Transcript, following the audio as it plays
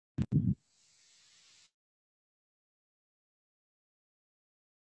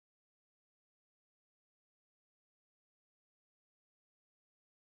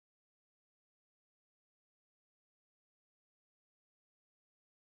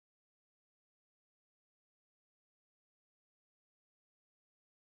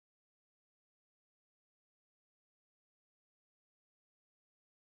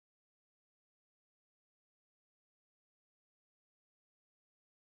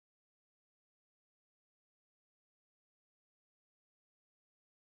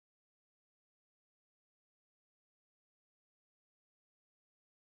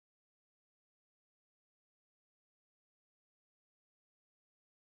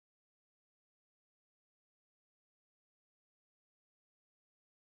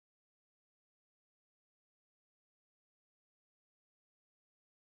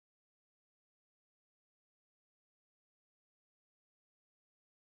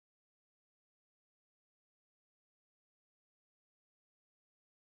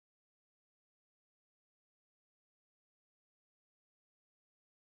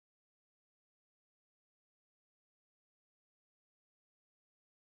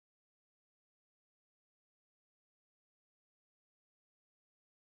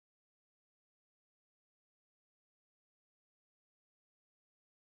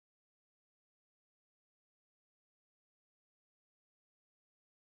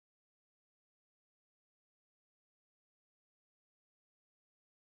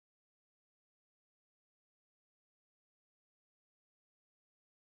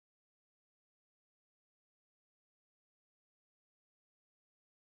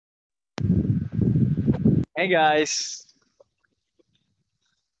Hey guys,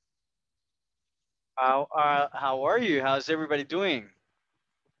 how are you? How's everybody doing?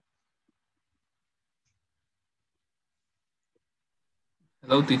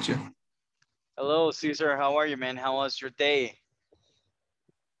 Hello, teacher. Hello, Caesar. How are you, man? How was your day?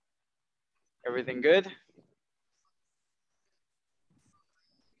 Everything good?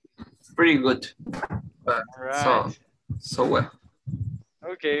 Pretty good, but All right. so well.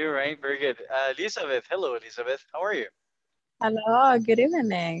 Okay, all right. Very good. Elizabeth. Hello, Elizabeth. How are you? Hello, good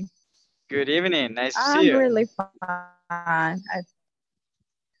evening. Good evening. Nice to see I'm you. really fine.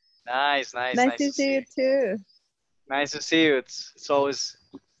 Nice, Nice nice, to nice see to you see you. too. Nice to see you. It's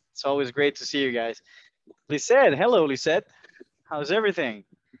always great to see you guys. Lisette. Hello, Lisette. How's everything?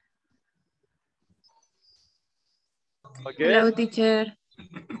 All good? Hello, teacher.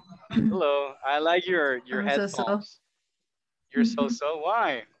 Hello. I like your I'm so. headphones. You're so.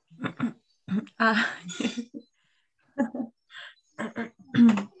 Why? Ah,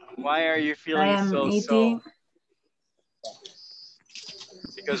 Why are you I feeling am so? eating.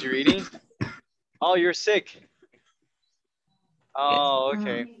 Because you're eating? Oh, you're sick. Yes. Oh,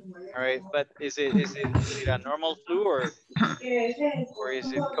 okay. All right. But is it a normal flu or is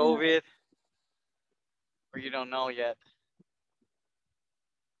it COVID or you don't know yet?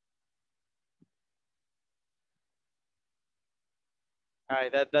 All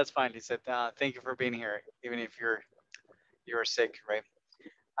right, that's fine, Lisa. Thank you for being here, even if you're sick, right?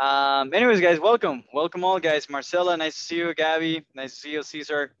 Anyways, guys, welcome all, guys. Marcela, nice to see you. Gabby, nice to see you.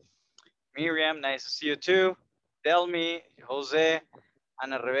 Cesar, Miriam, nice to see you too. Delmi, Jose,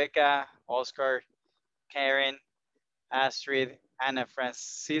 Ana Rebecca, Oscar, Karen, Astrid, Ana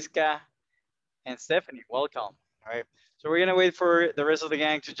Francisca, and Stephanie. Welcome. All right. So we're gonna wait for the rest of the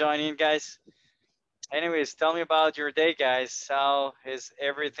gang to join in, guys. Anyways, tell me about your day, guys. How is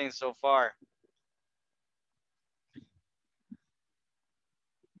everything so far?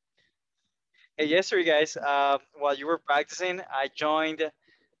 Hey, yesterday, guys, while you were practicing, I joined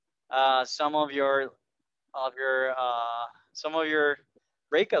some of your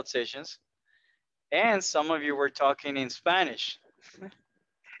breakout sessions, and some of you were talking in Spanish.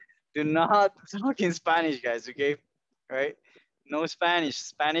 Do not talk in Spanish, guys. Okay, all right? No Spanish.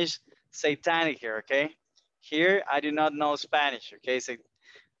 Spanish satanic here. Okay. Here, I do not know Spanish. Okay, so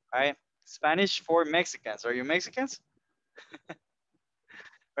all right. Spanish for Mexicans. Are you Mexicans?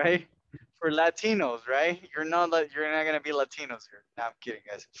 Right? For Latinos, right? You're not gonna be Latinos here. No, I'm kidding,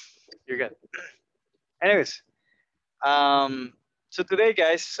 guys. You're good. Anyways, um, so today,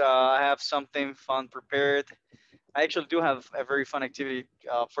 guys, I have something fun prepared. I actually do have a very fun activity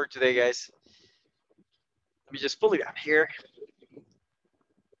for today, guys. Let me just pull it up here.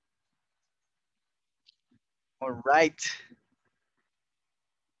 All right.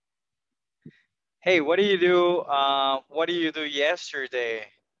 Hey, what do you do? What do you do yesterday,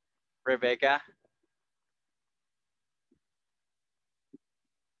 Rebecca?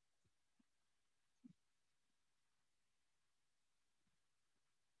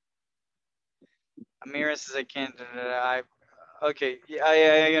 Amira says I can't. Okay. Yeah,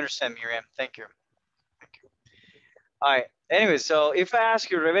 I understand, Miriam. Thank you. Thank you. All right. Anyway, so if I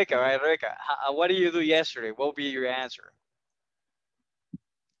ask you, Rebecca, right, Rebecca, what did you do yesterday? What will be your answer?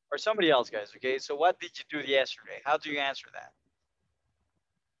 Or somebody else, guys. Okay. So what did you do yesterday? How do you answer that?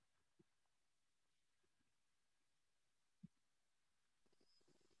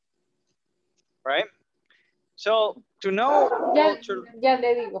 Right. So to know, Ya, well, ya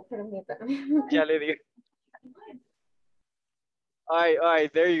le digo, permítame. ya le digo. All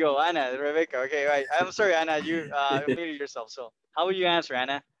right. There you go, Anna, Rebecca. Okay, right. I'm sorry, Anna. You muted yourself. So how will you answer,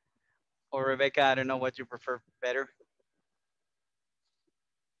 Anna or Rebecca? I don't know what you prefer better.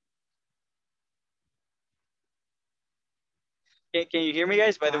 Can you hear me,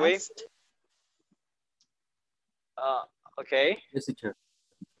 guys? By the way. Uh, okay. Yes, teacher.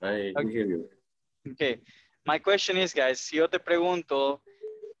 We Okay. hear you. Okay. My question is, guys, si yo te pregunto,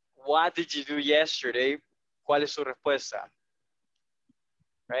 what did you do yesterday? ¿Cuál es su respuesta?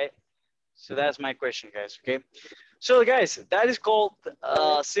 Right? So that's my question, guys, okay? So guys, that is called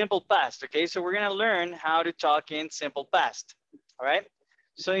simple past, okay? So we're gonna learn how to talk in simple past, all right?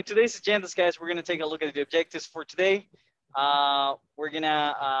 So in today's agendas, guys, we're gonna take a look at the objectives for today. We're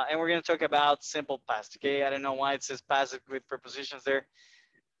gonna talk about simple past, okay? I don't know why it says past with prepositions there,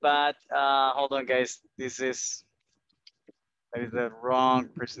 but hold on, guys. That is the wrong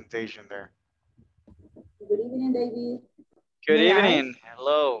presentation there. Good evening, David. Good May I? evening.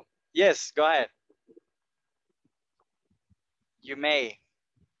 Hello. Yes, go ahead. You may.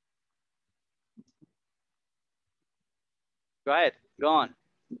 Go ahead. Go on.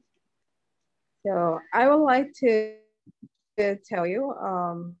 So I would like to tell you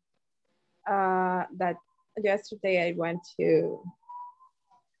that yesterday I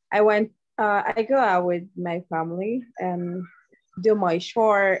go out with my family and do my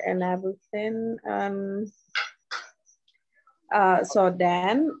chore and everything. So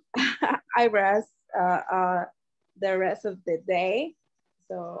then I rest the rest of the day.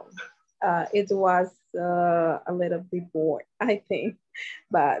 So it was a little bit bored, I think,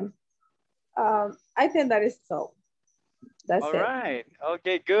 but I think that is so. That's All it. right.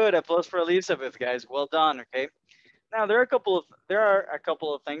 Okay, good. Applause for Elizabeth, guys. Well done. Okay. Now there are a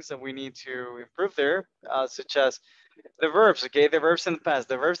couple of things that we need to improve there, such as the verbs. Okay, the verbs in the past,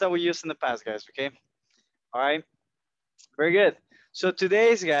 the verbs that we use in the past, guys. Okay. All right. Very good. So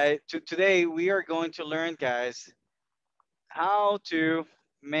today we are going to learn, guys, how to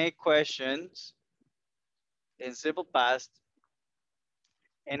make questions in simple past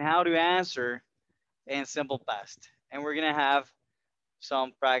and how to answer in simple past. And we're gonna have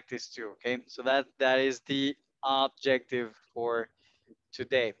some practice too. Okay. So that is the objective for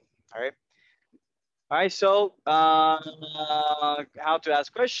today. All right. All right, so how to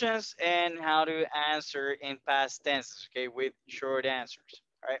ask questions and how to answer in past tenses, okay, with short answers.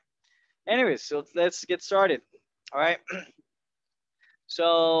 All right. Anyways, so let's get started. All right.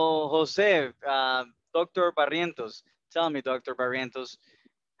 So Jose, Dr. Barrientos, tell me, Dr. Barrientos,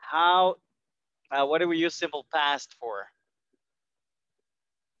 how what do we use simple past for?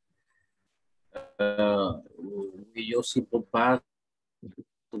 Uh, we use simple past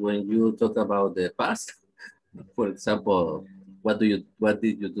when you talk about the past. For example, what did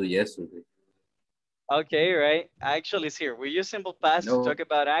you do yesterday? Okay, right. Actually, it's here. We use simple past to talk No.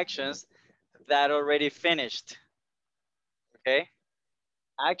 about actions that already finished. Okay.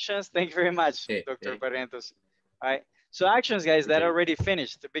 Actions, thank you very much, Okay. Dr. Okay. Barrientos. All right. So actions, guys, that Okay. already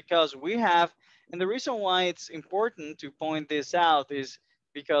finished because we have, and the reason why it's important to point this out is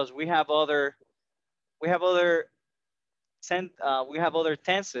because we have other, we have other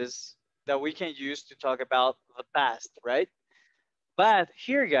tenses that we can use to talk about the past, right? But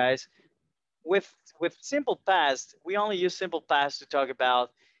here, guys, with simple past, we only use simple past to talk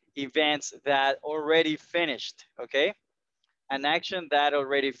about events that already finished, okay? An action that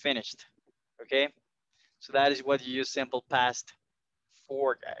already finished, okay? So that is what you use simple past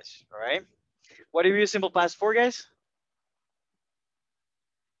for, guys, all right? What do you use simple past for, guys?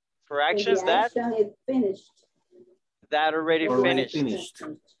 For When the actions that action is finished. already When the Already action finished. is finished.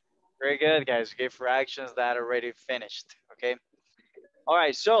 finished. Very good, guys, okay? For actions that already finished, okay? All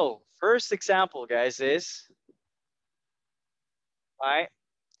right, so first example, guys, is, all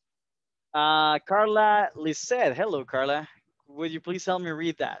right, Carla Lisette. Hello, Carla. Would you please help me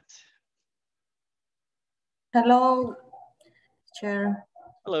read that? Hello, Chair.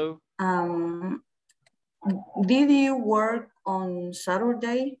 Hello. Um, did you work on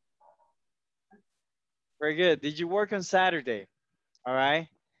Saturday? Very good. Did you work on Saturday? All right.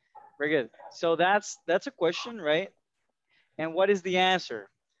 Very good. So that's a question, right? And what is the answer?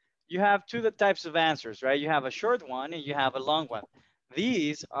 You have two types of answers, right? You have a short one and you have a long one.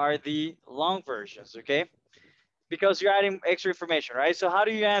 These are the long versions, okay? Because you're adding extra information, right? So how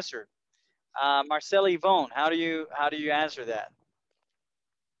do you answer? Marcella Yvonne, how do you answer that?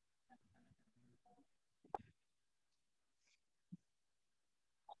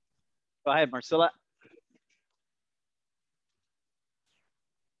 Go ahead, Marcella.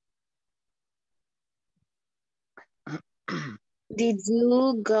 Did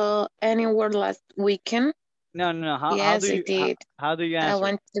you go anywhere last weekend? No, no, no. Yes, I did. How do you I answer?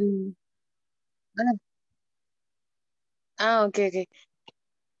 went to. Oh, okay, okay.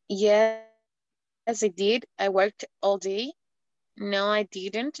 Yes, I did. I worked all day. No, I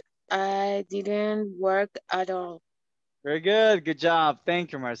didn't. I didn't work at all. Very good. Good job.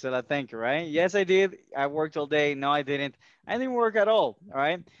 Thank you, Marcela. Thank you, right? Yes, I did. I worked all day. No, I didn't. I didn't work at all. All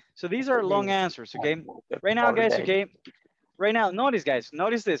right. So these are long answers, okay? Right now, guys, okay? Right now, notice, guys,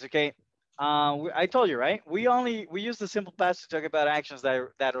 notice this, okay? I told you, right? We use the simple past to talk about actions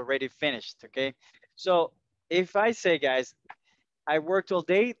that already finished, okay? So if I say, guys, I worked all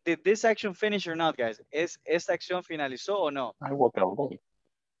day, did this action finish or not, guys? ¿Esta acción finalizó o no? I work all day.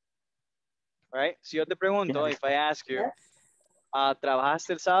 Right? Si yo te pregunto, if I ask you, Yes.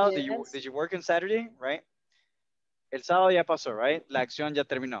 ¿trabajaste el sábado? Yes. Did you work on Saturday? Right? El sábado ya pasó, right? La acción ya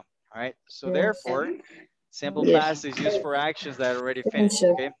terminó. All right. So Yes. therefore, simple Yes. past is used for actions that already finished.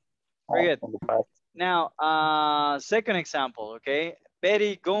 Yes. Okay. Very good. In the past. Now, second example. Okay.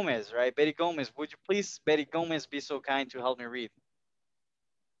 Betty Gomez, right? Betty Gomez. Would you please, Betty Gomez, be so kind to help me read?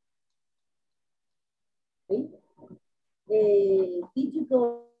 Did you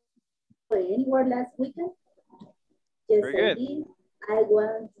go anywhere last weekend? Yes, Very I good. did. I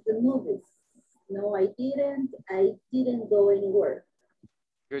went to the movies. No, I didn't. I didn't go anywhere.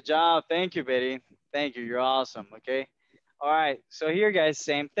 Good job. Thank you, Betty. Thank you. You're awesome. Okay. All right. So here, guys,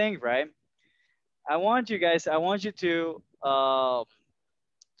 same thing, right? I want you to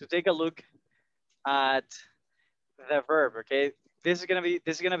take a look at the verb. Okay. This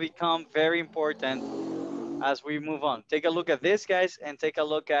is gonna become very important as we move on. Take a look at this, guys, and take a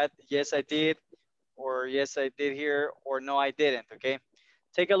look at yes, I did, or yes, I did here, or no, I didn't. Okay.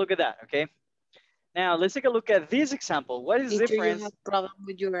 Take a look at that. Okay. Now let's take a look at this example. What is the Teacher, you difference? have problem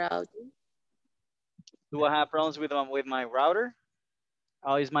with your audio. Do I have problems with my router?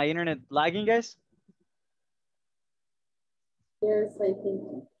 Oh, is my internet lagging, guys? Yes, I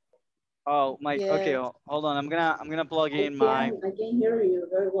think. Oh, my. Okay, Yes. hold on. I'm gonna plug in I can hear you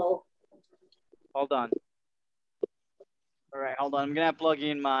very well. Hold on. All right, hold on. I'm gonna plug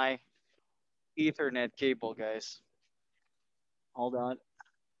in my Ethernet cable, guys. Hold on.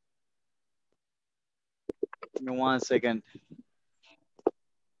 Give me 1 second.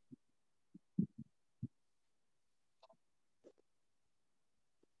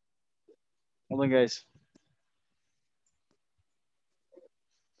 Hold on, guys.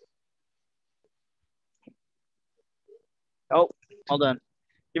 Oh, hold on.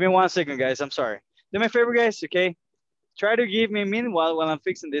 Give me 1 second, guys. I'm sorry. Do me a favor, guys. Okay. Try to give me, meanwhile, while I'm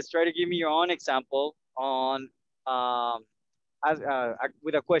fixing this, try to give me your own example on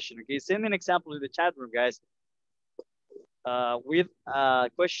with a question. Okay, send an example to the chat room, guys. With a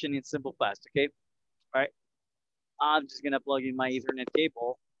question in simple past. Okay. All right. I'm just gonna plug in my Ethernet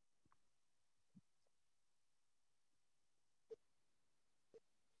cable.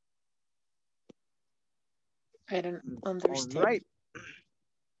 I don't All understand. right.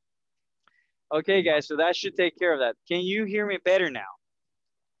 Okay, guys, so that should take care of that. Can you hear me better now?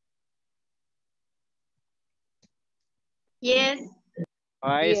 Yes.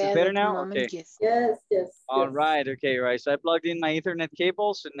 All right, is it Yes, better at the now? moment, Okay. yes. Yes, yes. All yes. right, okay, right. So I plugged in my Ethernet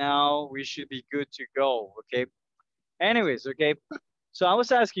cable, so now we should be good to go, okay? Anyways, okay. So I was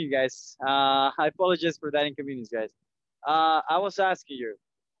asking you guys, I apologize for that inconvenience, guys. I was asking you,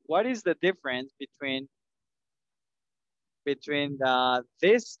 what is the difference between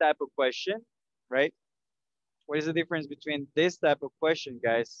this type of question, right? What is the difference between this type of question,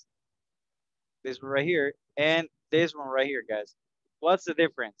 guys? This one right here and this one right here, guys. What's the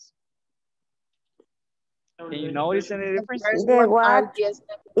difference? Can you notice any The difference? first The one are what yes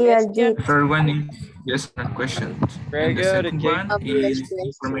and and question. did. Third one is yes and questions. Very And the good. second Okay. one WH is question.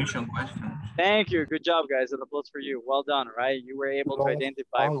 information questions. Thank you. Good job, guys. And applause for you. Well done. Right? You were able to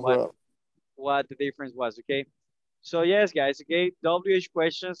identify what the difference was. Okay. So yes, guys. Okay. WH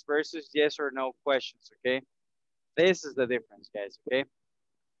questions versus yes or no questions. Okay. This is the difference, guys. Okay.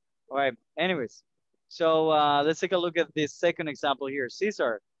 All right. Anyways, so let's take a look at this second example here.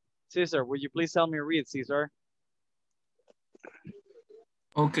 Caesar, would you please help me read, Caesar?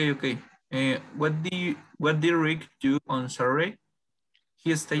 Okay, okay. What did Rick do on Saturday?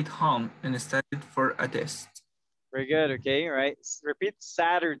 He stayed home and studied for a test. Very good. Okay. All right. Repeat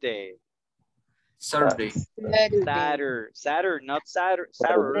Saturday. Saturday. Saturday, not Saturday.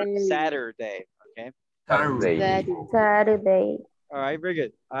 Okay. Saturday. All right. Very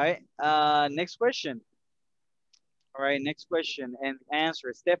good. All right. Next question. All right. Next question and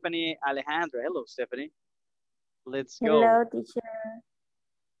answer. Stephanie Alejandra. Hello, Stephanie. Let's go. Hello, teacher.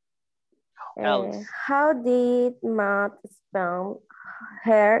 Alice. How did Matt spend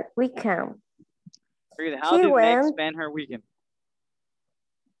her weekend? Very good. How did Meg spend her weekend?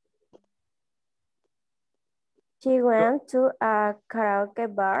 She went to a karaoke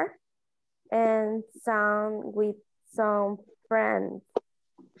bar and sang with some friends.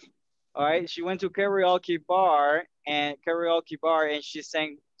 All right. She went to karaoke bar and she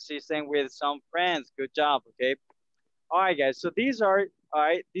sang with some friends. Good job. Okay. All right, guys. So these are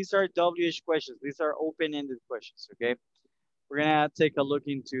WH questions. These are open-ended questions. Okay. We're gonna take a look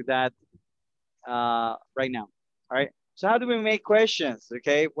into that right now. All right. So how do we make questions?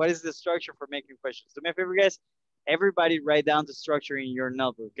 Okay. What is the structure for making questions? Do me a favor, guys. Everybody write down the structure in your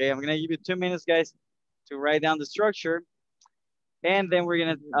notebook. Okay. I'm gonna give you 2 minutes, guys, to write down the structure. And then we're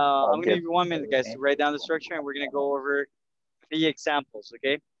gonna I'm gonna give you 1 minute, guys, to write down the structure, and we're gonna go over the examples.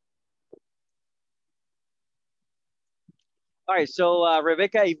 Okay. All right. So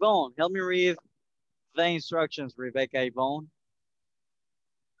Rebecca Yvonne, help me read the instructions, Rebecca Yvonne.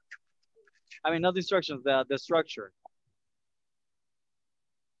 I mean, not the instructions, the structure.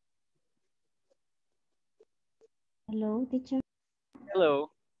 Hello, teacher. Hello.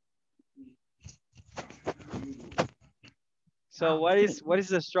 So what is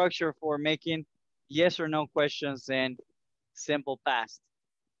the structure for making yes or no questions in simple past?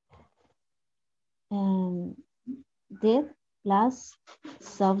 Did plus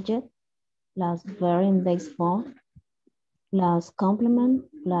subject plus verb in base form plus complement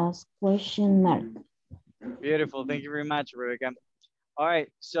plus question mark. Beautiful. Thank you very much, Rebecca. All right.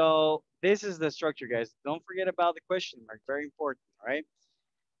 So this is the structure, guys. Don't forget about the question mark. Very important. All right.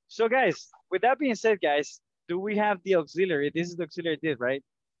 So guys, with that being said, guys, do we have the auxiliary? This is the auxiliary did, right?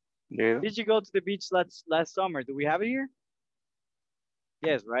 Yeah. Did you go to the beach last summer? Do we have it here?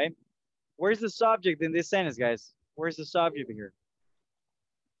 Yes, right? Where's the subject in this sentence, guys? Where's the subject here?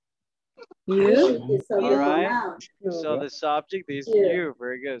 You. All right. So the subject is you.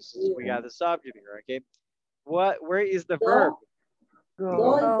 Very good. So we got the subject here, okay? Where is the verb?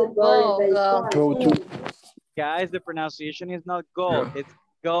 Go is the verb in base form. Go to. Guys, the pronunciation is not go, it's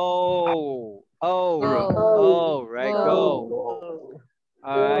go. Oh, right, go.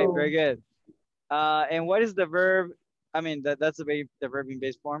 All right, very good. And what is the verb? I mean, that's the verb in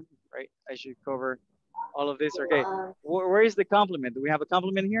base form, right? I should cover all of this. Okay, where is the complement? Do we have a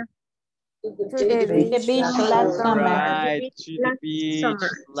complement here? To the beach last summer. Right, to the beach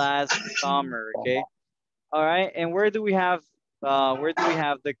last summer. Okay. All right, and where do we have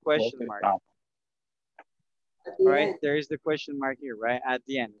the question mark? All right, there is the question mark here, right at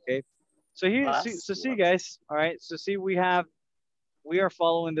the end. Okay. So here, see guys. All right. So see, we are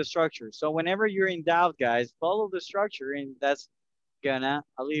following the structure. So whenever you're in doubt, guys, follow the structure, and that's gonna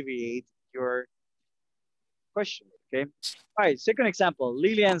alleviate your question. Okay. All right. Second example,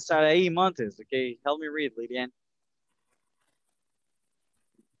 Lilian Sarai Montes. Okay, help me read, Lilian.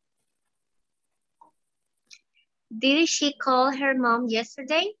 Did she call her mom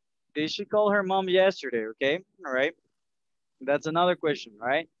yesterday? Did she call her mom yesterday? Okay. All right. That's another question,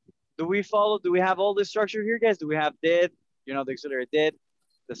 right? Do we have all the structure here, guys? Do we have did, the auxiliary did,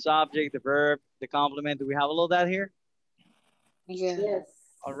 the subject, the verb, the complement? Do we have all of that here? Yes.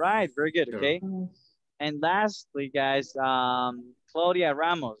 All right, very good, okay. And lastly, guys, Claudia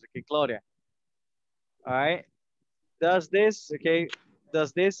Ramos. Okay, Claudia. All right. Does this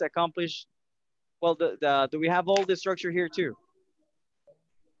accomplish, well, do we have all the structure here too?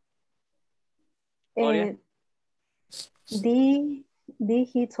 Claudia? Did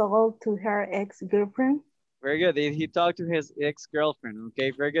he talk to her ex-girlfriend? Very good. He talked to his ex-girlfriend. Okay,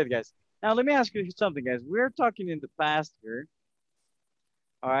 very good, guys. Now, let me ask you something, guys. We're talking in the past here.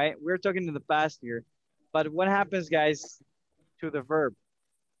 All right, we're talking in the past here. But what happens, guys, to the verb?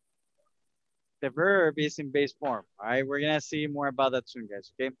 The verb is in base form. All right, we're going to see more about that soon,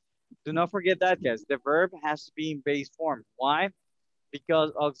 guys. Okay, do not forget that, guys. The verb has to be in base form. Why?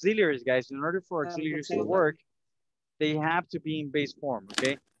 Because auxiliaries, guys, in order for auxiliaries to work, they have to be in base form.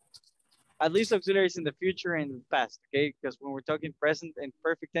 Okay. At least auxiliaries in the future and in the past, okay? Because when we're talking present and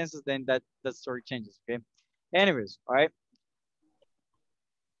perfect tenses, then that story changes, okay? Anyways, all right.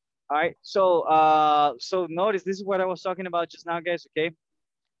 All right, so notice this is what I was talking about just now, guys, okay?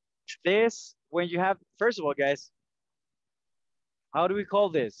 This, when you have, first of all, guys, how do we call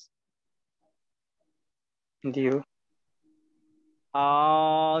this? You.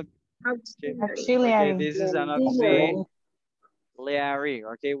 Okay. Auxiliary. Okay, this is an auxiliary.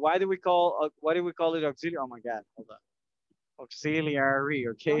 Okay, why do we call it auxiliary? Oh my God, hold on. Auxiliary,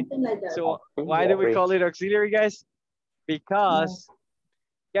 okay? Like so why do we call it auxiliary, guys? Because,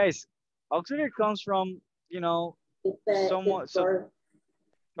 guys, auxiliary comes from, somewhat,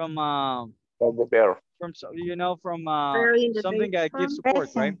 from The bear. from something that gives support,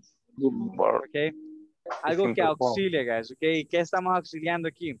 right? Okay. Algo que auxilia, guys, okay? ¿Qué estamos auxiliando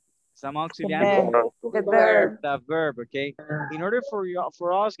aquí? Estamos auxiliando the verb, okay? In order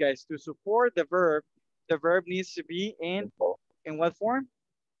for us, guys, to support the verb needs to be in what form?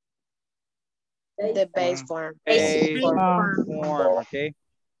 The base form. Base form, okay?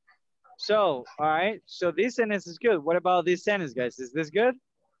 So, all right. So this sentence is good. What about this sentence, guys? Is this good?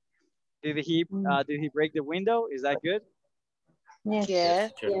 Did he break the window? Is that good?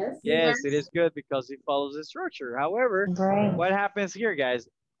 Yes. Yes, it is good because it follows the structure. However, what happens here, guys?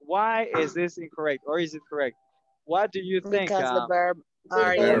 Why is this incorrect or is it correct? What do you think? Because the verb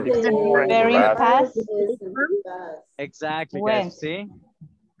are in Very fast. Exactly, guys.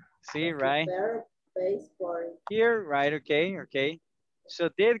 See, right? Here, right? Okay. So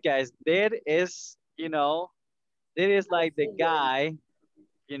did, guys, did is like the guy,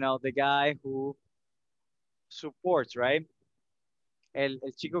 the guy who supports, right? El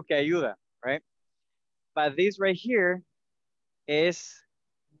chico que ayuda, right? But this right here is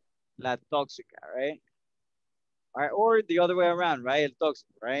la tóxica, right? All right, or the other way around, right? El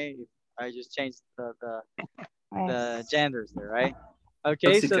tóxico, right? I just changed the the genders there, right?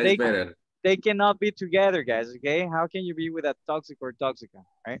 Okay, so Toxica is better. they cannot be together, guys. Okay, how can you be with a toxic or toxica,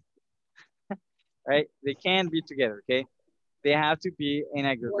 right? Right? They can't be together. Okay, they have to be in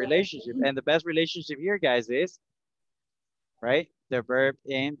a good relationship, and the best relationship here, guys, is right the verb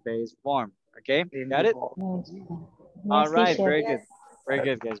in base form. Okay, got it? All Yes, right, teacher. very good, very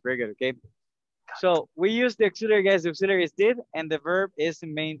good, guys, very good. Okay, so we use the auxiliary, guys. The auxiliary is did, and the verb is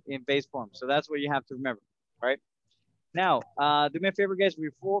in base form. So that's what you have to remember, right? Now, do me a favor, guys.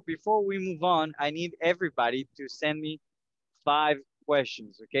 Before we move on, I need everybody to send me 5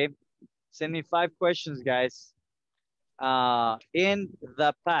 questions. Okay, send me 5 questions, guys. In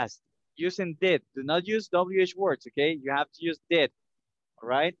the past, using did. Do not use WH words. Okay, you have to use did. All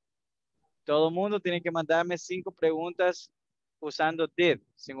right. Todo mundo tiene que mandarme 5 preguntas usando did,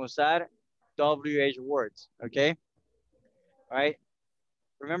 sin usar WH words. Okay. All right.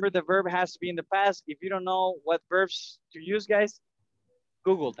 Remember, the verb has to be in the past. If you don't know what verbs to use, guys,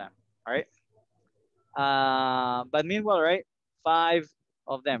 Google them. All right. But meanwhile, right, 5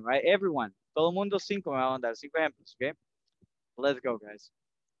 of them, right? Everyone, todo mundo 5 me va a mandar, 5 ejemplos, okay? Let's go, guys.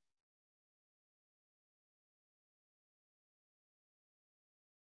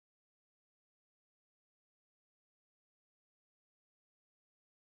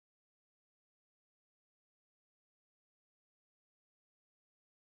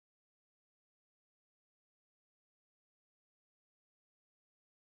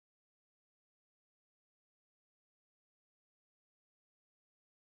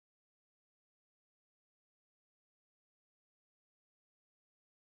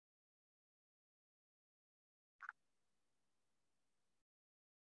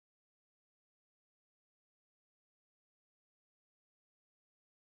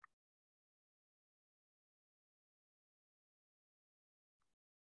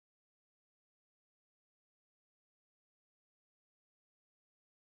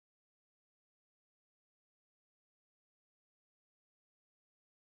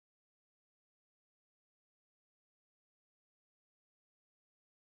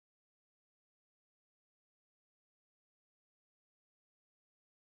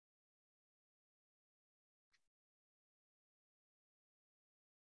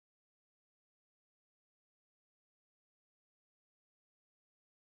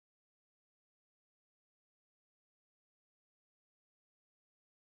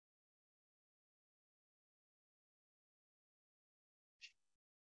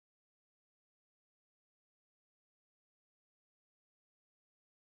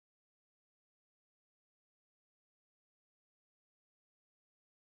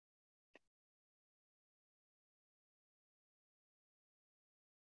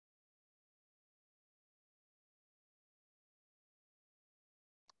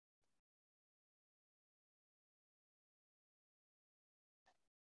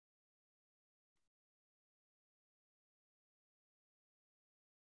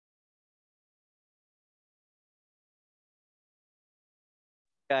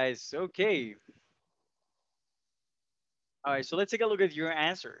 Guys, okay. All right, so let's take a look at your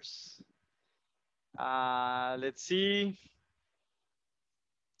answers. Let's see.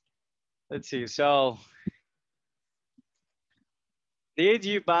 Let's see. So, did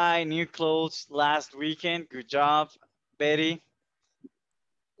you buy new clothes last weekend? Good job, Betty.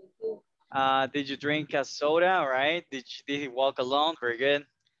 Did you drink a soda? All right. Did you walk alone? Very good.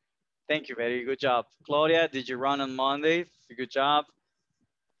 Thank you, Betty. Good job. Claudia, did you run on Monday? Good job.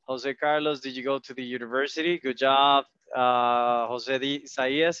 Jose Carlos, did you go to the university? Good job. Jose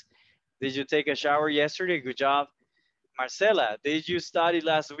Isaias, did you take a shower yesterday? Good job. Marcela, did you study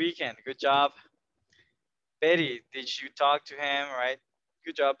last weekend? Good job. Betty, did you talk to him? Right.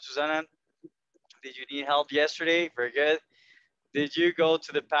 Good job. Susanna, did you need help yesterday? Very good. Did you go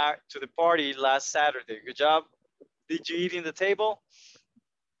to the party last Saturday? Good job. Did you eat in the table?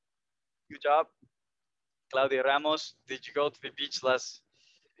 Good job. Claudia Ramos, did you go to the beach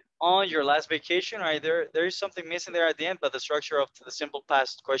on your last vacation? Right there is something missing there at the end, but the structure of the simple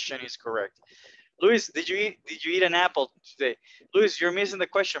past question is correct. Luis, did you eat an apple today? Luis, you're missing the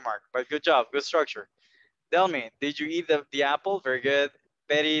question mark, but good job, good structure. Delmi, did you eat the apple? Very good.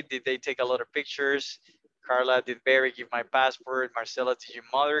 Betty, did they take a lot of pictures? Carla, did Barry give my passport? Marcela, did your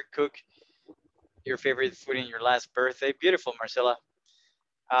mother cook your favorite food in your last birthday? Beautiful, Marcela.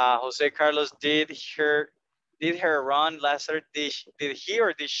 Jose Carlos, did her run last Saturday? Did he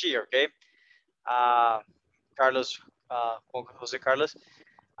or did she? Okay. Carlos, Jose Carlos.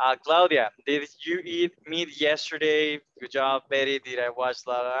 Claudia, did you eat meat yesterday? Good job, Betty. Did I watch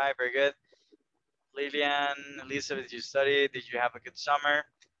La La La? Very good. Lilian, Elizabeth, did you study? Did you have a good summer?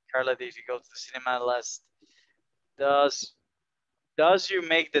 Carla, did you go to the cinema last Does you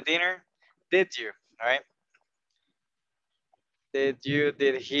make the dinner? Did you? All right. Did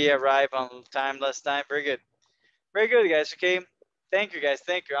he arrive on time last time? Very good. Very good, guys. Okay. Thank you, guys.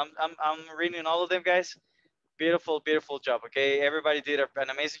 Thank you. I'm reading all of them, guys. Beautiful, beautiful job. Okay. Everybody did an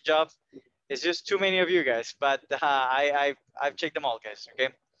amazing job. It's just too many of you guys, but I've checked them all, guys.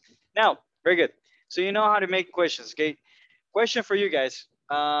 Okay. Now, very good. So you know how to make questions. Okay. Question for you guys.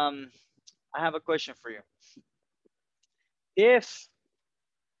 I have a question for you.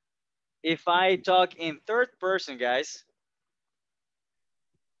 If I talk in third person, guys,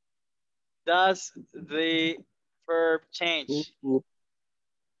 does the verb change?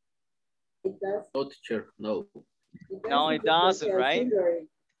 It does. No, teacher, no. No, it doesn't, right?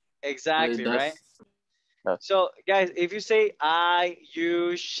 Exactly, right? So, guys, if you say I,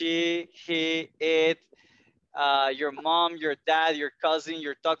 you, she, he, it, your mom, your dad, your cousin,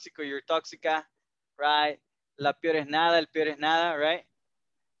 your tóxico, your tóxica, right? La peor es nada, el peor es nada, right?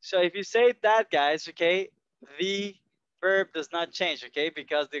 So if you say that, guys, okay, the verb does not change, okay,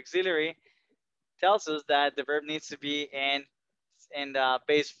 because the auxiliary tells us that the verb needs to be in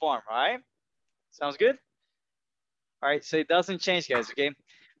base form. All right, sounds good. All right, so it doesn't change, guys. Okay.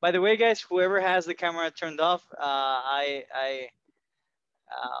 By the way, guys, whoever has the camera turned off,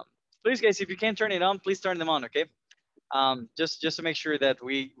 please, guys, if you can turn it on, please turn them on. Okay. Just to make sure that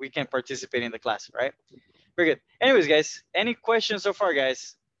we can participate in the class. Right. Very good. Anyways, guys, any questions so far,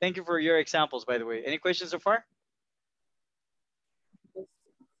 guys? Thank you for your examples, by the way. Any questions so far?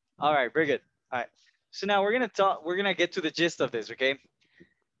 All right, very good. All right. So now we're gonna get to the gist of this, okay?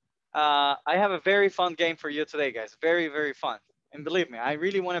 I have a very fun game for you today, guys. Very, very fun. And believe me, I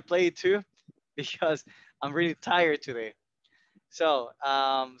really want to play it too because I'm really tired today. So,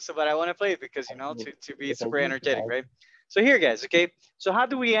 but I want to play it because, you know, to be super energetic, right? So here, guys, okay? So how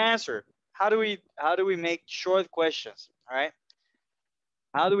do we answer? How do we make short questions, all right?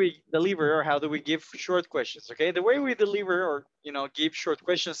 How do we deliver or how do we give short questions, okay? The way we deliver or, you know, give short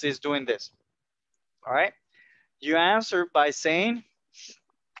questions is doing this, all right? You answer by saying,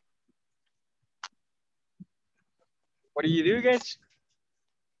 what do you do, guys?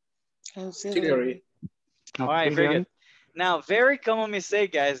 Auxiliary. All right, very good. Now, very common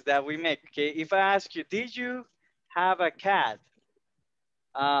mistake, guys, that we make, okay? If I ask you, did you have a cat?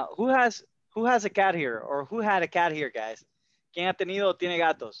 Who has a cat here or who had a cat here, guys? ¿Quién ha tenido o tiene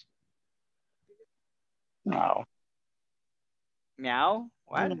gatos? No. Meow?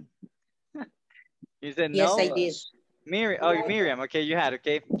 What? You said Yes, no? I did. Miriam, okay, you had,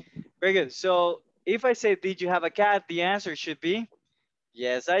 okay. Very good. So if I say, did you have a cat? The answer should be,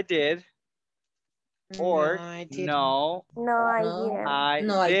 yes, I did. Or no, I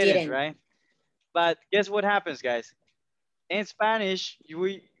I didn't. right? But guess what happens, guys? In Spanish,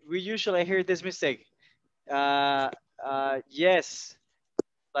 we usually hear this mistake. Yes,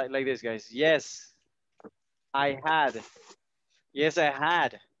 like this, guys. Yes, I had. Yes, I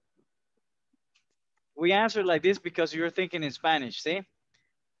had. We answer like this because you're thinking in Spanish, see?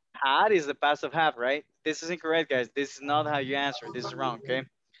 Had is the past of have, right? This is incorrect, guys. This is not how you answer. This is wrong, okay?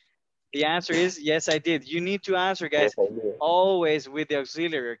 The answer is, yes, I did. You need to answer, guys, always with the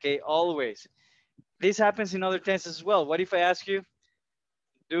auxiliary, okay? Always. This happens in other tenses as well. What if I ask you,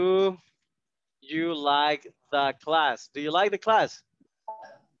 do you like the class? Do you like the class?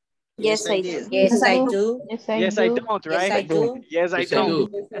 Yes, I do. Yes, I do. Yes, I don't, right? Yes, I do. Yes, I Yes, I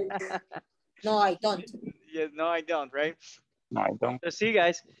don't. do. No, I don't. Yes, no, I don't, right? No, I don't. So see,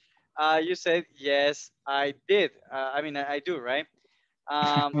 guys, you said, yes, I did. I do, right?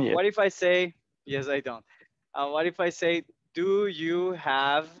 Yes. What if I say, yes, I don't. What if I say, do you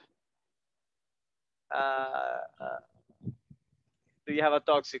have a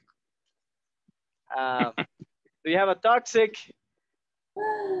toxic? Do you have a toxic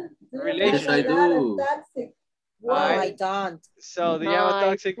relationship? Yes, I do. No, Alright. I don't. So do you have a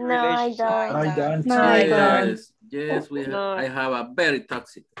toxic relationship? I don't. No, I don't. Yes, yes, I have a very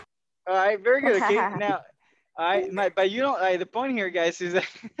toxic. All right, very good. Okay, now, all right, but you don't. The point here, guys, is that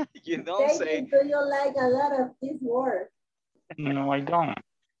you don't say. Do you like a lot of this word? No, I don't.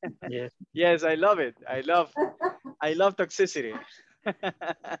 Yes. Yes, I love it. I love toxicity.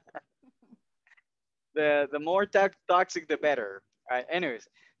 the more toxic, the better. All right. Anyways,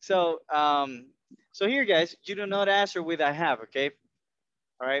 so so here, guys, you do not answer with I have. Okay.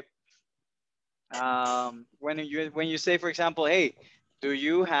 All right. When you say, for example, hey, do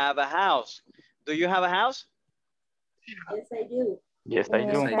you have a house? Do you have a house? Yes, I do. Yes,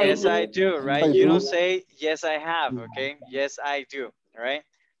 I do. Yes, I do, right? You don't say, yes, I have, okay? Yes, I do, all right?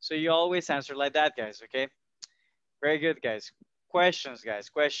 So you always answer like that, guys, okay? Very good, guys. Questions, guys,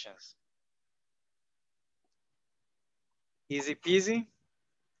 questions. Easy peasy?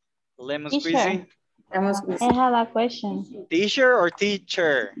 Lemon Teacher, squeezy? I have a question. Teacher or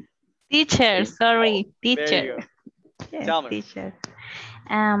teacher? Teacher, sorry, There you teacher. go. Yes, Tell me. teacher.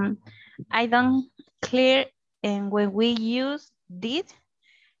 I don't clear, and when we use did,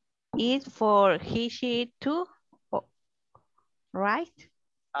 it's for he, she, too, right?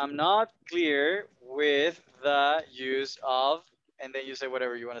 I'm not clear with the use of, and then you say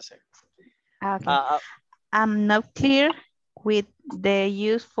whatever you want to say. Okay. I'm not clear with the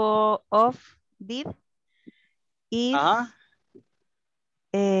use for of did. Is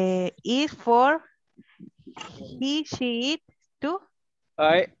for he, she, it, too. All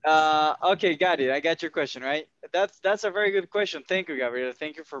right. Okay, got it. I got your question, right? That's a very good question. Thank you, Gabriela.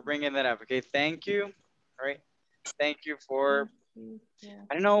 Thank you for bringing that up. Okay, thank you. All right. Thank you for.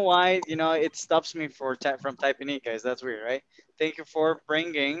 I don't know why, it stops me from typing in, guys. That's weird, right? Thank you for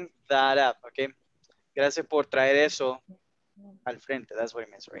bringing that up. Okay. Gracias por traer eso al frente. That's what it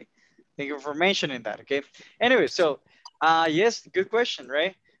means, right? Thank you for mentioning that. Okay. Anyway, so yes, good question,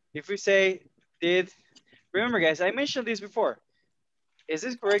 right? If we say did, remember, guys, I mentioned this before. Is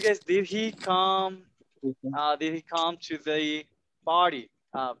this correct, guys? Did he come? Did he come to the party?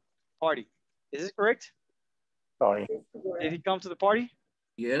 Party. Is this correct? Sorry. Did he come to the party?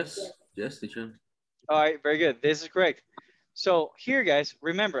 Yes. Yes, teacher. All right, very good. This is correct. So here, guys,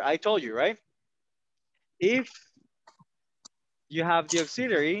 remember, I told you, right? If you have the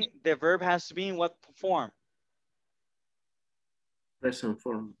auxiliary, the verb has to be in what form? Present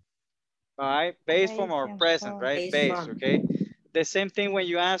form. All right, base form or present, right? Base, okay? The same thing when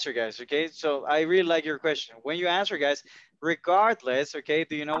you answer, guys, okay? So I really like your question. When you answer, guys, regardless, okay?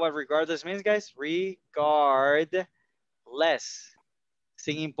 Do you know what regardless means, guys? Regardless.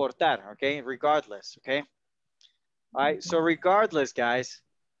 Sin importar, okay? Regardless, okay? All right, so regardless, guys,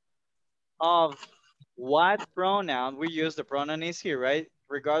 of what pronoun we use, the pronoun is here, right?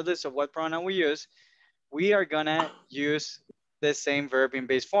 Regardless of what pronoun we use, we are gonna use the same verb in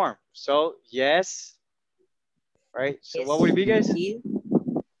base form. So yes, right? So yes, what would it be, guys?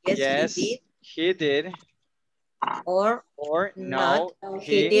 Yes, he did. Or no,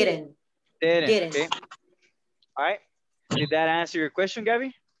 he didn't. Okay. All right. Did that answer your question,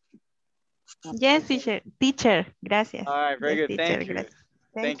 Gabby? Yes, teacher. Teacher, gracias. All right, very yes, good. Teacher, Thank you. gracias.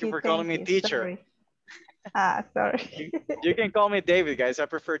 Thank you for calling me teacher. Sorry. Sorry. You can call me David, guys. I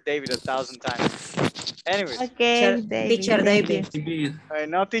prefer David 1,000 times. Anyways. Okay, David. Teacher David. All right,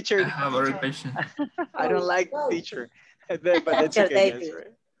 no teacher. I have a question. I don't like teacher, but that's Teacher okay, David. guys,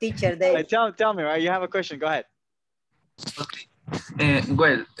 right? Teacher David. Tell me, right? You have a question. Go ahead. Okay.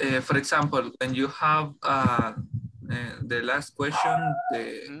 Well, for example, when you have the last question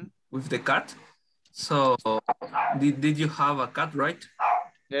with the cat, so did you have a cat, right?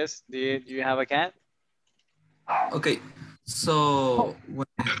 Yes. Do you have a cat? Okay. So when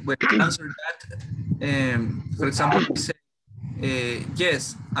you answer that, for example, we say,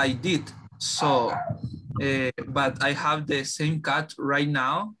 yes, I did. So, but I have the same cat right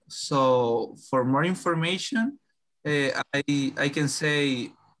now. So for more information, I can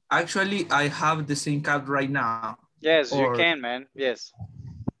say, actually, I have the same cat right now. Yes, you can, man. Yes.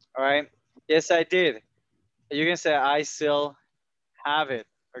 All right. Yes, I did. You can say, I still have it.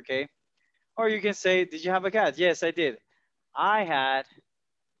 Okay. Or you can say, did you have a cat? Yes, I did. I had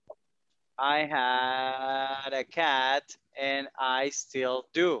a cat and I still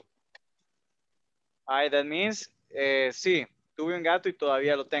do. All right, that means, sí, tuve un gato y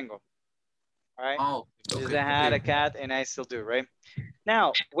todavía lo tengo. All right. Oh, okay. I had a cat and I still do, right?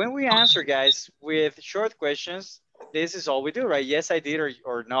 Now, when we answer, guys, with short questions, this is all we do, right? Yes, I did,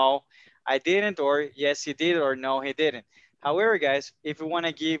 or no, I didn't, or yes, he did, or no, he didn't. However, guys, if we want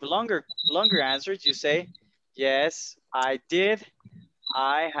to give longer answers, you say, yes, I did,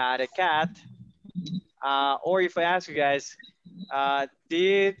 I had a cat. Or if I ask you guys,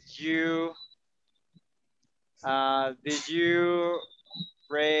 did you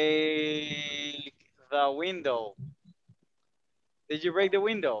break the window? Did you break the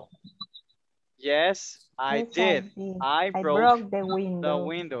window? Yes, I did. I broke the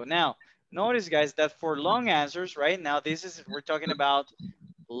window. Now, notice, guys, that for long answers, right? Now, we're talking about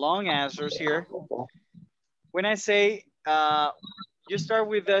long answers here. When I say, you start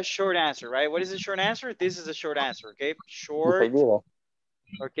with a short answer, right? What is a short answer? This is a short answer, okay? Short.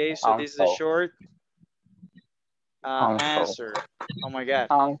 Okay, so this is a short answer. Oh my God.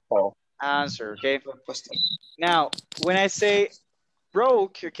 Answer, okay? Now, when I say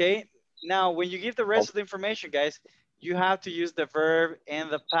broke, okay? Now, when you give the rest of the information, guys, you have to use the verb in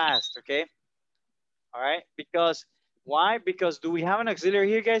the past, okay? All right, because why? Because do we have an auxiliary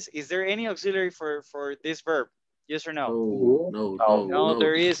here, guys? Is there any auxiliary for this verb? Yes or no? No,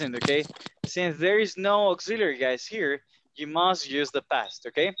 there isn't, okay? Since there is no auxiliary, guys, here, you must use the past,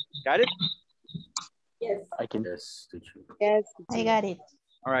 okay? Got it? Yes. I can. Yes, teacher. Yes. I got it.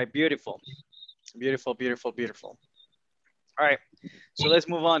 All right, beautiful. Beautiful, beautiful, beautiful. All right, so let's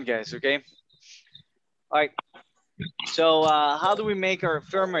move on, guys, okay? All right, so how do we make our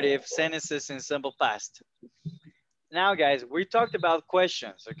affirmative sentences in simple past? Now, guys, we talked about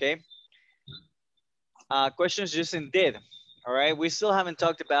questions, okay? Questions using did, all right? We still haven't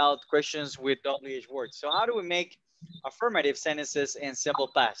talked about questions with WH words. So how do we make affirmative sentences in simple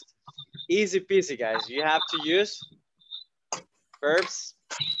past? Easy peasy, guys. You have to use verbs.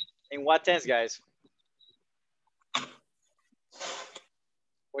 In what tense, guys?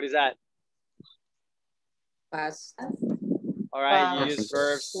 What is that? Past. All right, you Past. use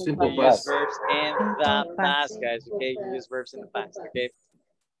verbs. Simple You use past. verbs in the past, guys. Okay, you use verbs in the past. Okay,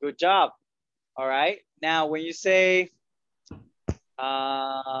 good job. All right. Now, when you say,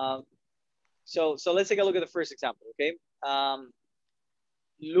 so let's take a look at the first example. Okay.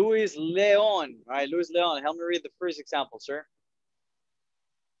 Luis Leon. All right, Luis Leon. Help me read the first example, sir.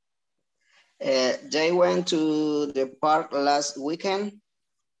 They went to the park last weekend.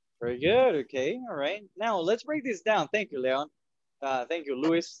 Very good. Okay. All right. Now let's break this down. Thank you, Leon. Thank you,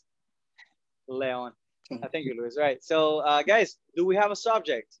 Luis. Leon. Thank you, Luis. All right. So, guys, do we have a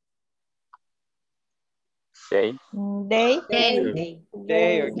subject? They. They.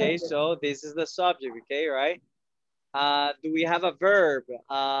 Okay. So this is the subject. Okay. Right. Do we have a verb? Do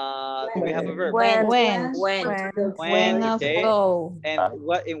we have a verb? When Okay. go. And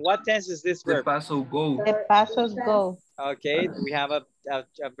in what tense is this verb? The paso go. The pasos go. Okay. We have a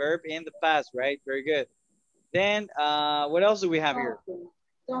verb in the past, right? Very good. Then what else do we have here?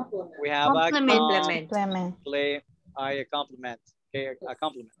 We have a compliment. A compliment. Okay, a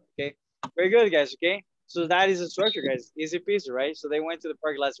compliment. Okay. Very good, guys. Okay. So that is the structure, guys. Easy peasy, right? So they went to the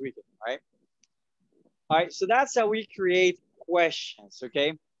park last weekend, right? All right. So that's how we create questions.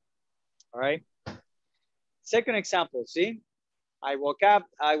 Okay. All right. Second example. See, I woke up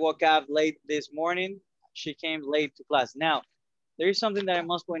late this morning. She came late to class. Now, there is something that I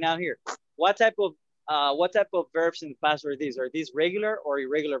must point out here. What type of verbs in the past are these? Are these regular or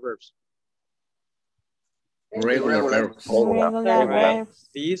irregular verbs? Regular verbs. Right.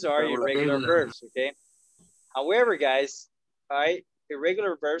 These are irregular verbs, okay? However, guys, all right,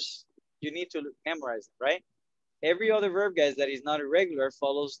 irregular verbs, you need to memorize them, right? Every other verb, guys, that is not irregular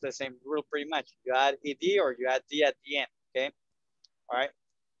follows the same rule pretty much. You add ed or you add d at the end, okay? All right.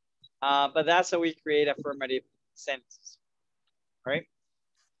 But that's how we create affirmative sentences, all right?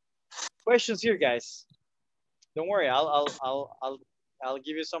 Questions here, guys. Don't worry, I'll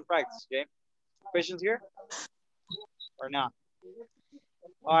give you some practice, okay? Questions here or not?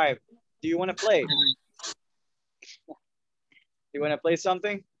 All right. Do you want to play? Do you want to play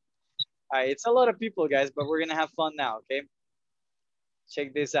something? All right. It's a lot of people, guys, but we're gonna have fun now, okay?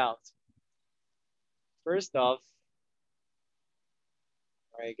 Check this out. First off,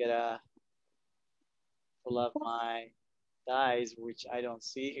 I gotta pull up my dice, which I don't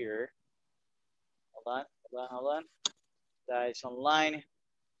see here. Hold on. Dice online.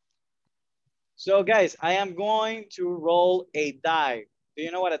 So, guys, I am going to roll a die. Do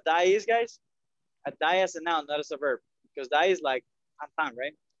you know what a die is, guys? A die as a noun, not as a verb. Because die is like,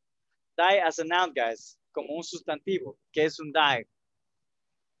 right? Die as a noun, guys. Como un sustantivo. ¿Qué es un die?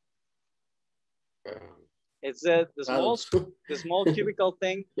 It's the small cubical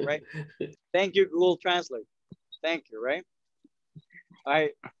thing, right? Thank you, Google Translate. Thank you, right? All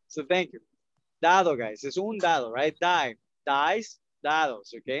right, so thank you. Dado, guys. Es un dado, right? Die. Dice,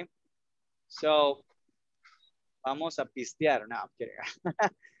 dados, okay? So, vamos a pistear. No, I'm kidding.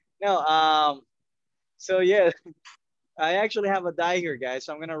 No, so yeah, I actually have a die here, guys.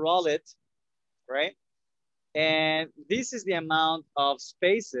 So I'm gonna roll it, right? And this is the amount of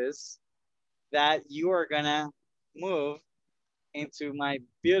spaces that you are gonna move into my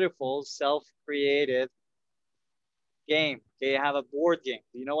beautiful self-created game. Okay, I have a board game.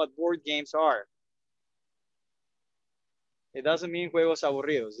 Do you know what board games are? It doesn't mean juegos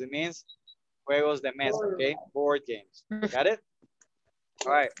aburridos. It means juegos de mesa, okay? Board games. Got it?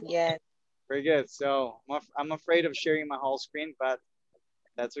 All right. Yes. Very good. So I'm afraid of sharing my whole screen, but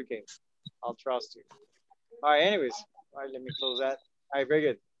that's okay. I'll trust you. All right, anyways. All right, let me close that. All right, very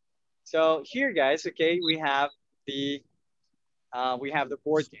good. So here, guys, okay, we have the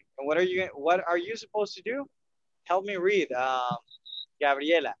board game. And what are you supposed to do? Help me read,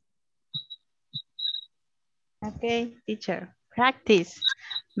 Gabriela. Okay, teacher. Practice.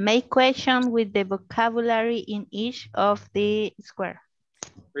 Make questions with the vocabulary in each of the square.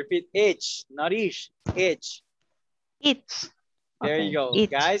 Repeat each, not each, each. It's. There Okay. you go.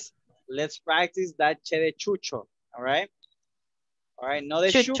 It. Guys, let's practice that che de chucho. All right. All right. No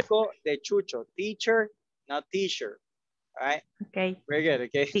de Chucho. chuco, de chucho. Teacher, not teacher. All right. Okay. Very good.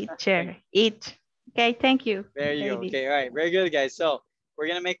 Okay. Teacher. It. Okay, thank you. There you go. David. Okay. All right. Very good, guys. So we're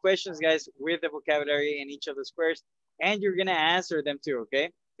going to make questions, guys, with the vocabulary in each of the squares, and you're going to answer them too.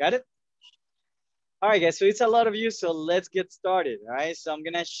 Okay. Got it? All right, guys. So it's a lot of you. So let's get started. All right. So I'm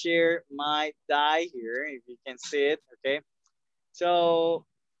going to share my die here, if you can see it. Okay. So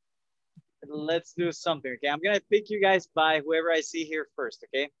let's do something. Okay. I'm going to pick you guys by whoever I see here first.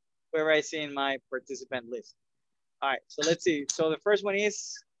 Okay. Whoever I see in my participant list. All right. So let's see. So the first one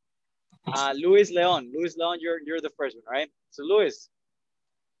is Luis Leon. Luis Leon, you're the first one, right? So Luis.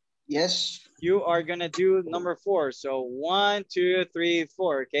 Yes. You are gonna do number 4. So 1, 2, 3,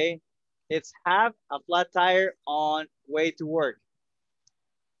 4. Okay. It's have a flat tire on way to work.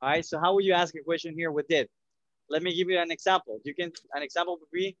 All right. So how would you ask a question here with did? Let me give you an example. An example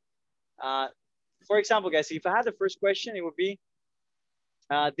would be, for example, guys, if I had the first question, it would be,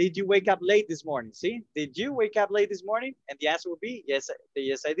 did you wake up late this morning? See, did you wake up late this morning? And the answer would be yes,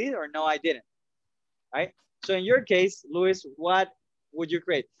 yes I did, or no, I didn't. All right. So in your case, Luis, what would you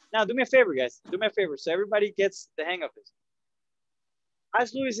create? Now, do me a favor, guys. Do me a favor, so everybody gets the hang of this.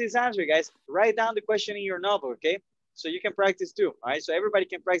 As Luis is answering, guys, write down the question in your notebook, okay? So you can practice too. All right. So everybody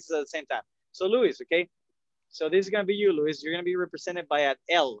can practice at the same time. So Luis, okay. So this is gonna be you, Luis. You're gonna be represented by an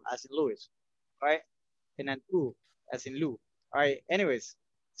L as in Luis, all right, and an U as in Lou. All right. Anyways.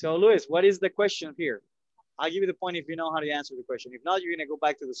 So Luis, what is the question here? I'll give you the point if you know how to answer the question. If not, you're gonna go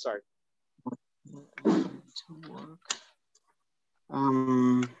back to the start.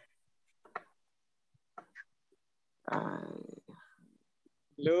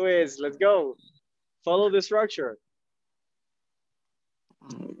 Luis, let's go. Follow the structure.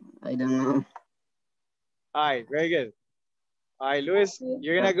 I don't know. All right, very good. All right, Luis,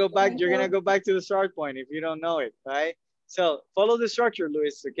 you're gonna go back. You're gonna go back to the start point if you don't know it. All right. So follow the structure,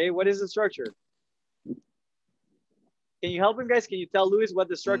 Luis. Okay, what is the structure? Can you help him, guys? Can you tell Luis what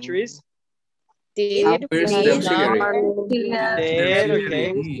the structure is? Did. Where's the auxiliary? Did,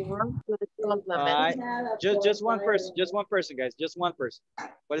 okay. All Complement. right. Just one person. Just one person, guys. Just one person.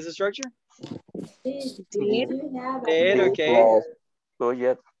 What is the structure? Did, okay.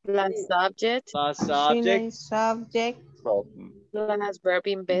 Subject. Plus subject. Plus subject. Subject. Plus verb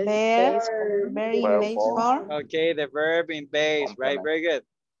in base. Verb in base form. Okay, the verb in base, right? Very good.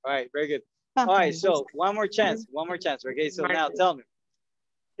 All right, very good. All right, so one more chance. One more chance. Okay, so now tell me.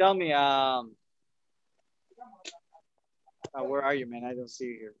 Where are you, man? I don't see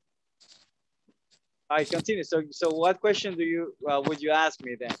you here. All right, continue. So what question do you would you ask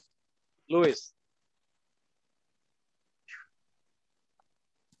me then, Luis?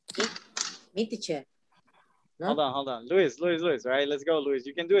 Me, teacher. No? Hold on. Luis. All right, let's go, Luis.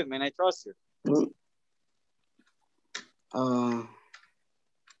 You can do it, man. I trust you.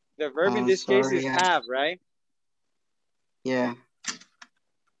 The verb in this case is have, right? Yeah.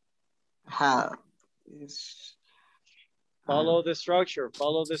 Have. Follow the structure.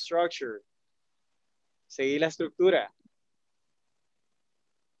 Follow the structure. Seguir la estructura.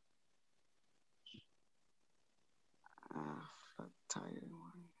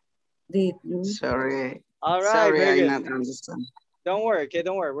 Sorry. All right. Sorry, very good. I not understand. Don't worry. Okay,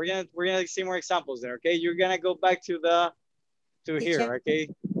 don't worry. We're gonna see more examples there. Okay, you're gonna go back to here. Okay.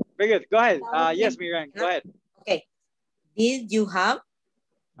 Very good. Go ahead. Yes, Miriam. Go ahead. Okay. Did you have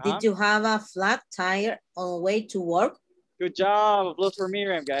a flat tire on the way to work? Good job. Applause for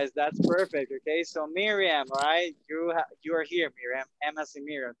Miriam, guys. That's perfect. Okay, so Miriam, all right, you are here, Miriam. Emma and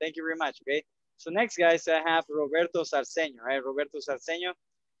Miriam. Thank you very much. Okay. So next, guys, I have Roberto Sarceño. Right, Roberto Sarceño.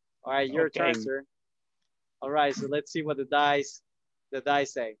 All right, your turn, sir. All right, so let's see what the dice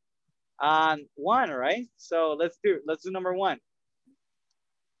say. 1, right? So let's do number 1.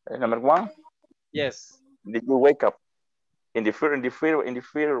 Number 1. Yes. Did you wake up in the field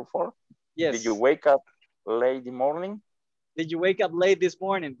for? Yes. Did you wake up late in the morning? Did you wake up late this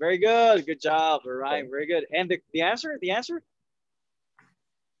morning? Very good. Good job. All right. Very good. And the answer? The answer?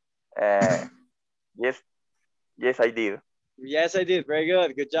 Yes, I did. Yes, I did. Very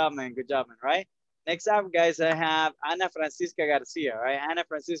good. Good job, man. Good job, man. Right. Next up, guys, I have Ana Francisca Garcia. All right. Ana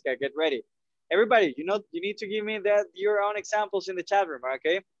Francisca, get ready. Everybody, you need to give me your own examples in the chat room.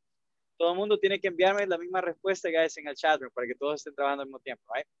 Okay. Todo el mundo tiene que enviarme la misma respuesta, guys, en el chat room para que todos estén trabajando al mismo tiempo.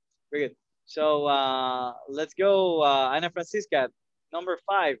 Right. Very good. So let's go, Ana Francisca, number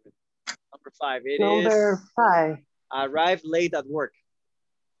 5. Number 5. Number 5. Arrive late at work.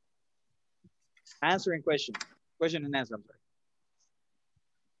 Answering question. Question and answer. I'm sorry.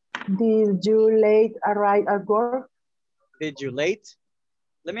 Did you late arrive at work? Did you late?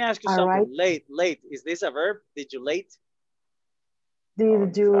 Let me ask you All something. right. Late. Is this a verb? Did you late?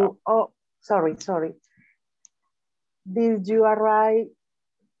 Did you, oh, sorry. Did you arrive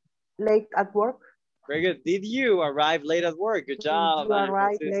late at work? Very good. Did you arrive late at work? Good job, Did you Ana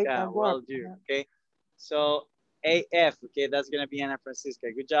arrive late Francisca. at Well work? done. Okay. So AF, okay, that's gonna be Ana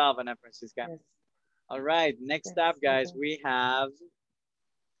Francisca. Good job, Ana Francisca. Yes. All right, next up, guys, we have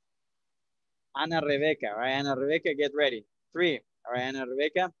Ana Rebecca. All right, Ana Rebecca, get ready. 3. All right, Ana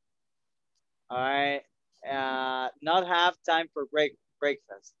Rebecca. All right. Not have time for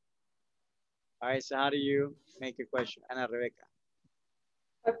breakfast. All right, so how do you make a question, Ana Rebecca?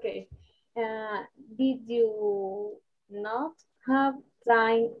 Okay. Did you not have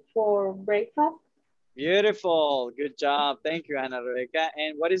time for breakfast? Beautiful. Good job. Thank you, Ana Rebecca.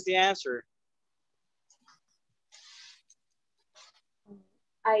 And what is the answer?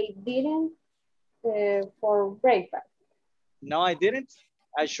 I didn't for breakfast. No, I didn't.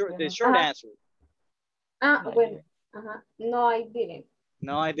 The short answer. Well, no, I didn't.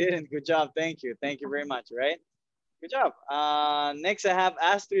 No, I didn't. Good job. Thank you. Thank you very much. Right. Good job. Next, I have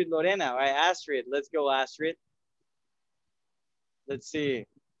Astrid Lorena. All right, Astrid. Let's go, Astrid. Let's see.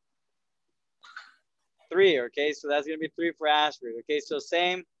 3. Okay, so that's gonna be 3 for Astrid. Okay, so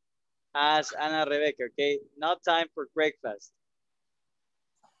same as Ana Rebecca. Okay, not time for breakfast.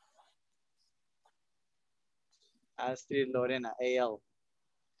 Astrid Lorena, AL.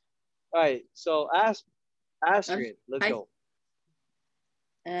 All right, so Astrid, let's go.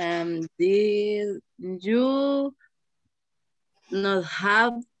 Did you not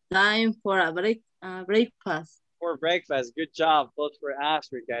have time for a breakfast? For breakfast, good job, both for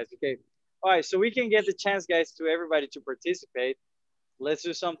Astrid, guys. Okay, all right, so we can get the chance, guys, to everybody to participate. Let's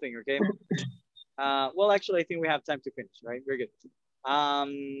do something, okay? Well, actually, I think we have time to finish, right? Very good.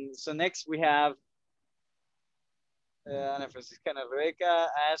 So next we have Ana Francisca, Ana Rebecca,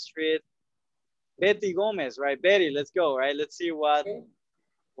 Astrid, Betty Gomez, right? Betty, let's go, right? Let's see what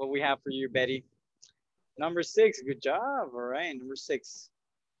we have for you, Betty. Number 6, good job. All right, number 6.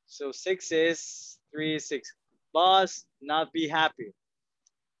 So 6 is 3, 6. Boss, not be happy.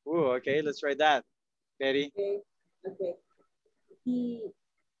 Ooh, okay, let's write that, Betty. Okay. Didn't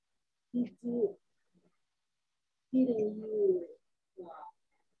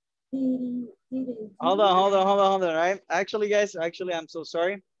you, hold on, right? Actually, guys, I'm so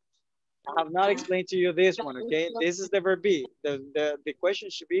sorry. I have not explained to you this one, okay? This is the verb be. The question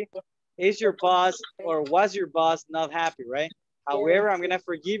should be, is your boss or was your boss not happy, right? However, I'm gonna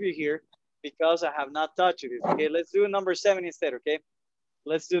forgive you here because I have not taught you this, okay? Let's do number 7 instead, okay?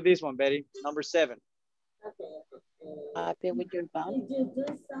 Let's do this one, Betty. Number 7. Happy with your boss? Did you do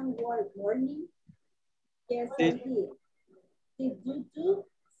some work morning? Yes, I did. Did you do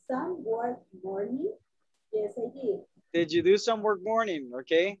some work morning? Yes, I did. Did you do some work morning?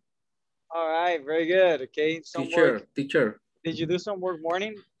 Okay. All right, very good. Okay. Teacher. Did you do some work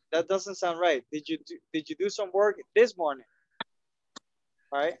morning? That doesn't sound right. Did you do some work this morning?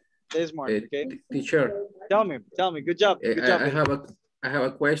 All right, this morning. Okay. Teacher. Tell me. Good job. Good job. I have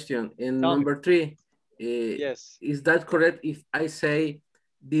a question. In number 3. Yes. Is that correct if I say,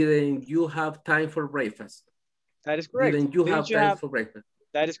 didn't you have time for breakfast? That is correct. Didn't you have time for breakfast?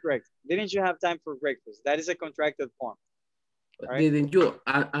 That is correct. Didn't you have time for breakfast? That is a contracted form. Right? Didn't you?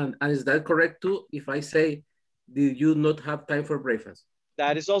 And is that correct too if I say, did you not have time for breakfast?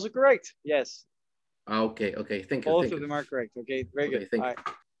 That is also correct. Yes. Okay. Thank you. Both of them are correct. Okay. Very good. Thank you. Right.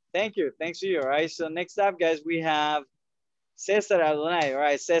 Thank you. Thanks to you. All right. So next up, guys, we have Cesar Adonai. All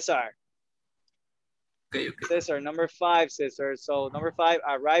right, Cesar. Okay. Cesar, number 5, Cesar. So number 5,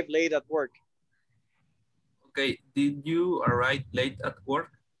 arrive late at work. Okay, did you arrive late at work?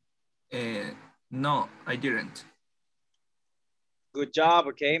 No, I didn't. Good job,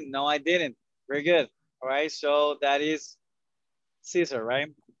 okay. No, I didn't. Very good. All right, so that is Cesar, right?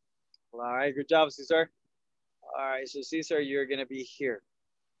 All right, good job, Cesar. All right, so Cesar, you're gonna be here.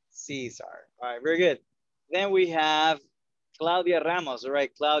 Cesar. All right, very good. Then we have Claudia Ramos. All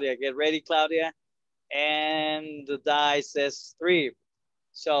right, Claudia, get ready, Claudia. And the die says 3.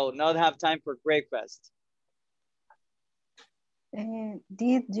 So not have time for breakfast.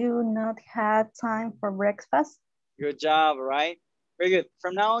 Did you not have time for breakfast? Good job, all right? Very good.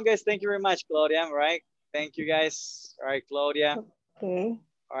 From now on, guys, thank you very much, Claudia, all right? Thank you, guys. All right, Claudia. Okay.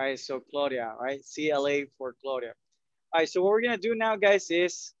 All right, so Claudia, all right? CLA for Claudia. All right, so what we're going to do now, guys,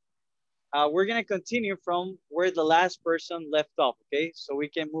 is we're going to continue from where the last person left off, okay? So we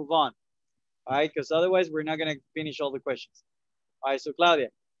can move on, all right? Because otherwise, we're not going to finish all the questions. All right, so Claudia.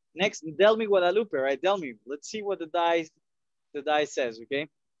 Next, Delmi Guadalupe, right? Delmi, let's see what the die says, okay?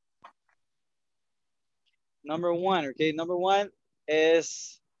 Number one, okay? Number one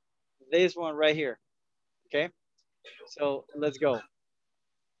is this one right here, okay? So let's go.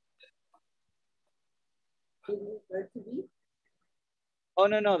 Oh,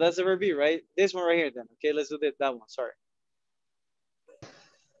 no, that's the verb be, right? This one right here then. Okay, let's do that one, sorry.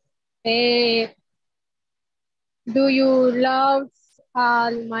 Do you love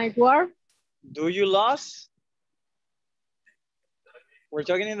all my work? Do you lose? We're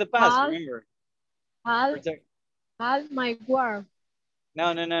talking in the past, remember? All my work.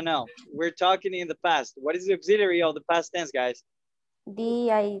 No. We're talking in the past. What is the auxiliary of the past tense, guys? Did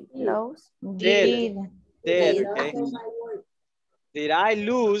I lose? Did, okay. Did I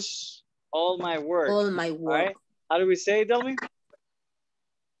lose all my work? All my work. All right. How do we say it, Delmy?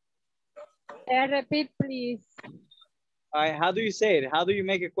 Repeat, please. All right, how do you say it? How do you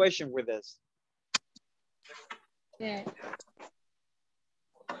make a question with this? Yeah.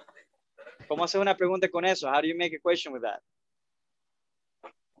 ¿Cómo haces una pregunta con eso? How do you make a question with that?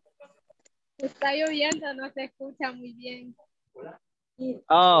 Está lloviendo, no se escucha muy bien.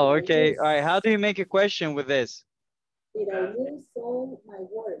 Oh, okay. All right, how do you make a question with this? Did I lose all my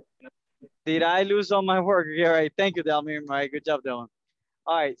work? Did I lose all my work? Okay, all right. Thank you, Delmy. All right, good job, Dylan.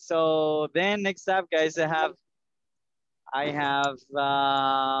 All right, so then next up, guys, I have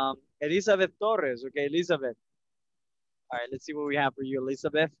Elizabeth Torres. Okay, Elizabeth. All right, let's see what we have for you,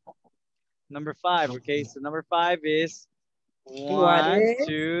 Elizabeth. Number 5, okay? So number 5 is 1,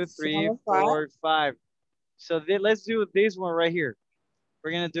 2, 3, 4, 5. So let's do this one right here.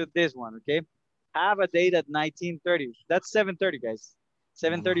 We're gonna do this one, okay? Have a date at 19:30. That's 7:30, guys.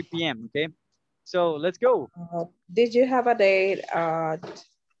 7:30 p.m., okay? So let's go. Did you have a date at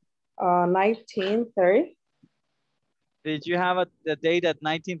 19:30? Did you have a date at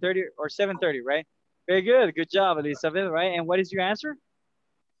 19:30 or 7:30, right? Very good. Good job, Elizabeth, right? And what is your answer?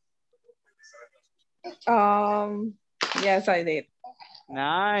 Yes, I did.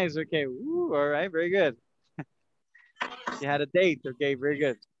 Nice. Okay. Ooh, all right. Very good. You had a date. Okay. Very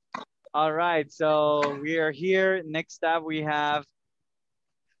good. All right. So we are here. Next up, we have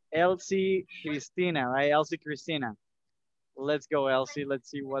Elsie Cristina, right? Elsie Cristina. Let's go, Elsie. Let's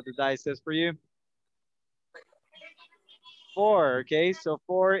see what the die says for you. 4. Okay. So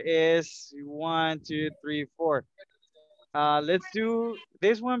 4 is 1, 2, 3, 4. Let's do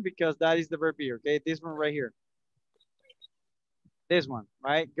this one because that is the verb here. Okay. This one right here. This one,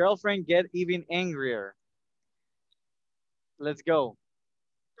 right? Girlfriend get even angrier. Let's go.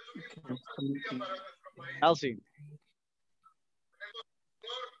 Elsie.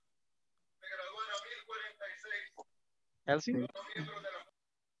 Elsie?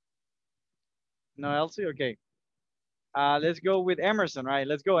 No, Elsie? Okay. Let's go with Emerson, right?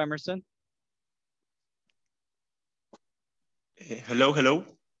 Let's go, Emerson. Hello.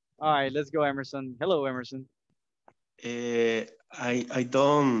 All right, let's go, Emerson. Hello, Emerson. I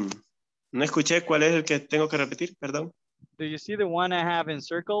don't... No escuché cuál es el que tengo que repetir, perdón. Do you see the one I have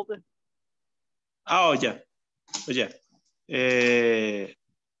encircled? Oh, yeah.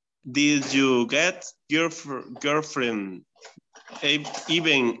 Did you get your girlfriend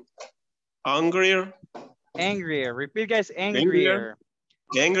even angrier? Angrier. Repeat, guys. Angrier.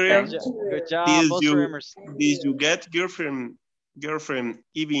 Angrier. Good job. Did you get girlfriend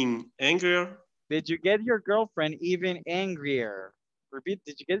even angrier? Did you get your girlfriend even angrier? Repeat.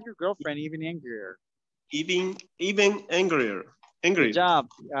 Did you get your girlfriend even angrier? Even angrier. Angry. Good job.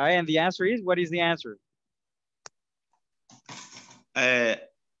 All right, and the answer is, what is the answer?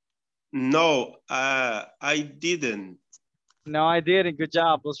 No, I didn't. No, I didn't. Good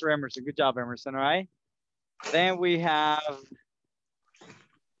job, Mr. Emerson. Good job, Emerson. All right. Then we have,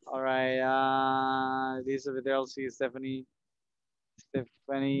 all right, Elizabeth, Elsie, Stephanie.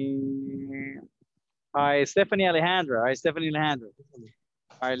 All right, Stephanie Alejandra. All right, Stephanie Alejandra.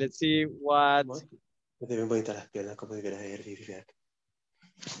 All right, let's see what. What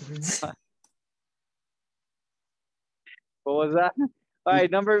was that? All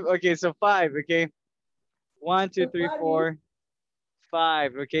right, okay, so 5, okay. 1, 2, 3, 4,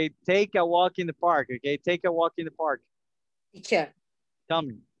 5, okay. Take a walk in the park, okay. Take a walk in the park. Teacher. Tell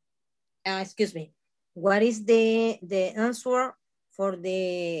me. Excuse me. What is the answer for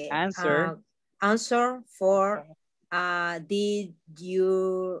the answer for did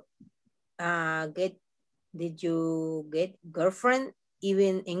you get girlfriend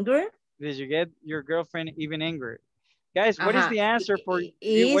even angry? Did you get your girlfriend even angry? Guys, what is the answer for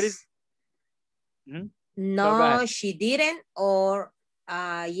what is No, she didn't, or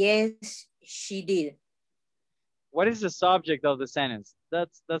yes, she did. What is the subject of the sentence?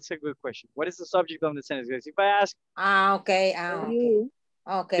 That's a good question. What is the subject of the sentence, guys? If I ask, okay.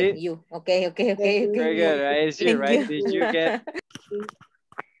 Okay, you. Okay. Very good, right? It's you, Thank right? you. Did you get?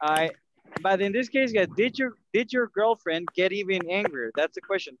 All right. But in this case, guys, did your girlfriend get even angrier? That's the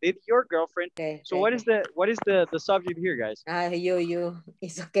question. Did your girlfriend? Okay, So what is the subject here, guys? You.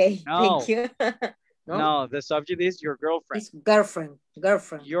 It's okay. No. Thank you. No, the subject is your girlfriend. It's girlfriend.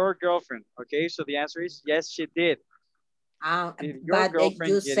 Your girlfriend. Okay, so the answer is yes, she did. Did your But girlfriend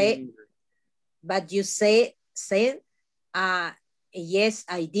you get say, angry? but you said, yes,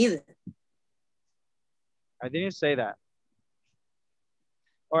 I did. I didn't say that.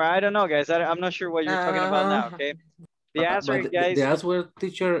 Or I don't know, guys. I'm not sure what you're talking about now. Okay. The answer, But guys. the answer,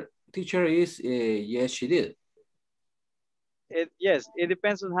 teacher is yes, she did. Yes, it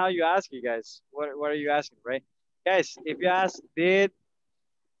depends on how you ask it, guys. What are you asking, right? Guys, if you ask if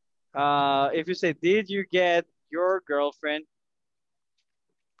you say, did you get your girlfriend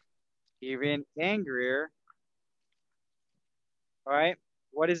even angrier? All right,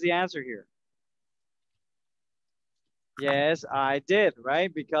 what is the answer here? Yes, I did,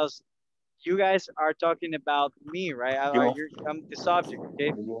 right? Because you guys are talking about me, right? I'm the subject,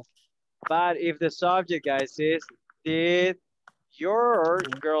 okay? But if the subject, guys, is, did your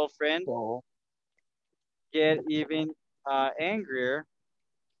girlfriend get even angrier?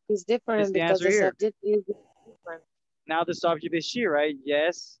 It's different Is the because answer the here. subject is different. Now the subject is she, right?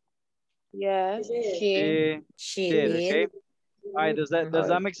 Yes. Yes, she did. did. Okay. All right. Does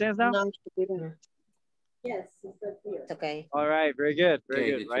that make sense now? No, she didn't. Yes, it's okay. All right. Very good.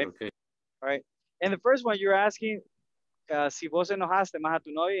 Very good. Right. Okay. All right. And the first one you're asking, si vos enojaste más a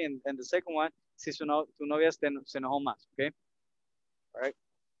tu novia, and the second one, si tu novia se enojó más. Okay. All right.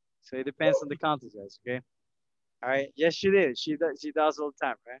 So it depends on the context, guys. Okay. All right. Yes, she did. She does all the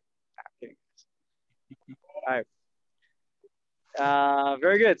time, right? Okay. All right.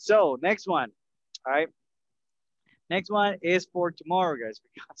 Very good. So next one. All right. Next one is for tomorrow, guys,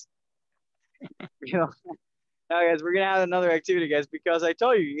 because now, guys, we're gonna have another activity, guys, because I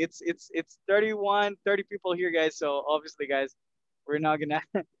told you it's 30 people here, guys. So obviously, guys, we're not gonna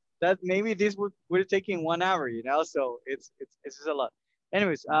that maybe this would have taken 1 hour, So it's just a lot.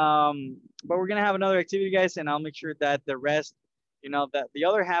 Anyways, but we're gonna have another activity, guys, and I'll make sure that the rest, that the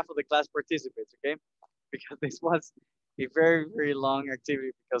other half of the class participates, okay? Because this was a very, very long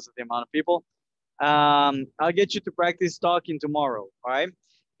activity because of the amount of people. I'll get you to practice talking tomorrow, all right?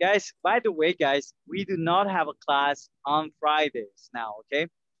 Guys, by the way, guys, we do not have a class on Fridays now, okay?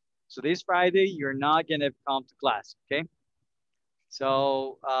 So this Friday, you're not gonna come to class, okay?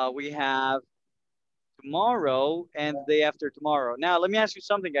 So we have tomorrow and the day after tomorrow. Now, let me ask you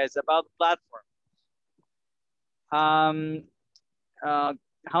something, guys, about the platform.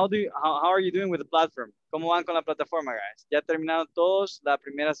 How are you doing with the platform? ¿Cómo van con la plataforma, guys? ¿Ya terminaron todos la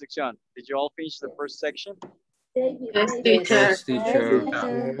primera sección? Did you all finish the first section? Yes, teacher. Yes, teacher.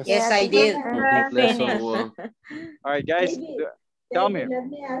 Yes, I did. Lesson 1. All right, guys, tell me. Let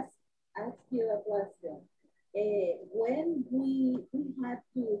me ask you a question. When we had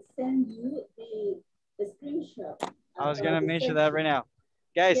to send you the screenshot. I was gonna mention that right now.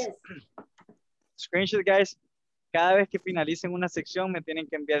 Guys, Yes. screenshot, guys. Cada vez que finalicen una sección, me tienen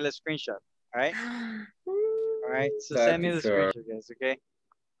que enviar el screenshot. All right? All right, so send me the screenshot, guys, okay?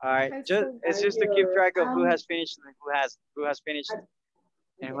 All right, it's just to keep track of who has finished and who has finished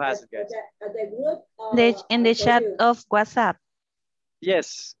and who hasn't, guys. In the chat of WhatsApp.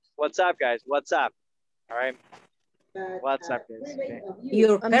 Yes, WhatsApp, guys, WhatsApp. All right, WhatsApp, guys. Okay.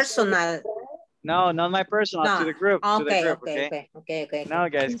 Your personal. No, not my personal, to the group. Okay, to the group, okay. No,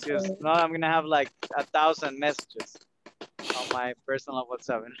 guys, because now I'm gonna have like 1,000 messages on my personal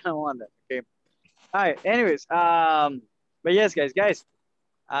WhatsApp, and I don't want that. Okay. All right. Anyways, but yes, guys.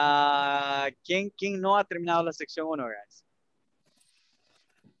 ¿Quién no ha terminado la sección 1, guys?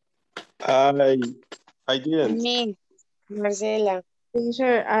 I didn't. Me, Marcela.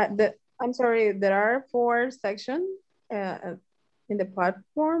 Teacher, I'm sorry, there are 4 sections in the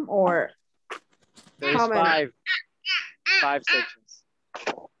platform, or there's how many? 5 sections.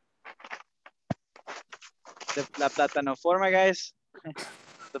 La plataforma, guys,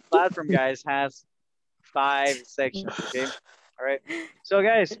 the platform, guys, has 5 sections, okay? All right. So,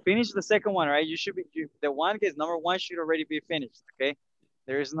 guys, finish the second one, right? You should be, the one, guys, number 1 should already be finished, okay?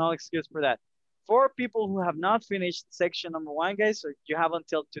 There is no excuse for that. For people who have not finished section number 1, guys, so you have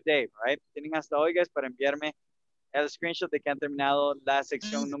until today, right? Tienen hasta hoy, guys, para enviarme el screenshot de que han terminado la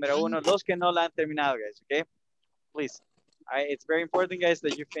sección número 1. Los que no la han terminado, guys, okay? Please. All right, it's very important, guys,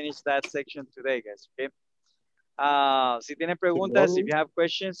 that you finish that section today, guys, okay? Si tienen preguntas, if you have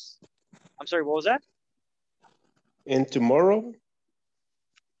questions. I'm sorry, what was that? And tomorrow,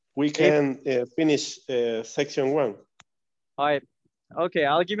 we can finish section 1. All right. Okay,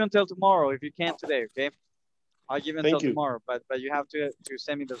 I'll give you until tomorrow if you can today, okay? I'll give you until Thank you. tomorrow, but you have to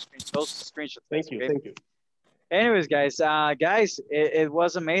send me those screenshots. Thank you. Okay? Thank you. Anyways, guys, it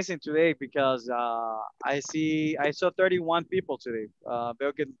was amazing today because I saw 31 people today.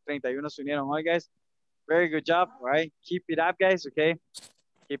 Veo que 31 se unieron hoy, guys. Very good job, all right? Keep it up, guys, okay?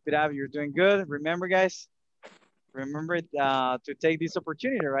 Keep it up, you're doing good. Remember, guys, remember to take this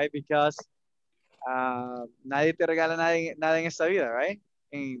opportunity, right? Because nadie te regala nada en esta vida, right?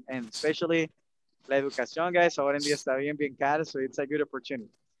 And especially la educación, guys, ahora en día está bien cara, so it's a good opportunity.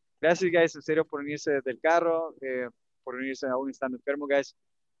 Gracias, guys, en serio, por unirse desde el carro, por unirse aún estando enfermo, guys.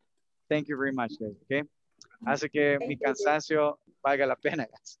 Thank you very much, guys, okay? Hace que mi cansancio valga la pena,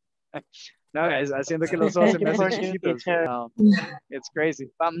 guys. No, guys, haciendo que los ojos se me hacen chiquitos. It's crazy.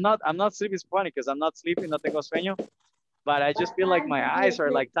 I'm not sleeping. It's funny because I'm not sleeping, no tengo sueño, but I just feel like my eyes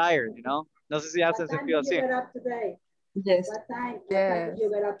are like tired, you know? No sé si hacen sentido así. Yes. What time did you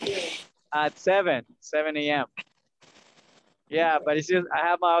get up today? At 7 a.m. Yeah, but it's just, I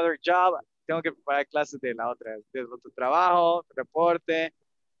have my other job. Tengo que preparar clases del otro trabajo, reporte,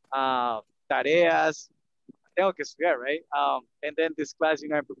 tareas. Tengo que estudiar, right? And then this class, you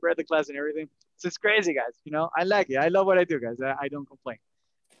know, I prepared the class and everything. So it's crazy, guys. You know, I like it. I love what I do, guys. I don't complain.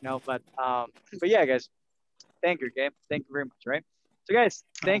 You know, but yeah, guys. Thank you, okay? Thank you very much, right? So, guys,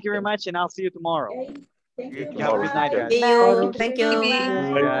 thank you very much, and I'll see you tomorrow. Thank you. Have a good night, guys. See you. Thank you.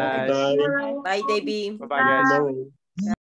 Guys. Bye, Davey. Bye-bye, guys. Tomorrow.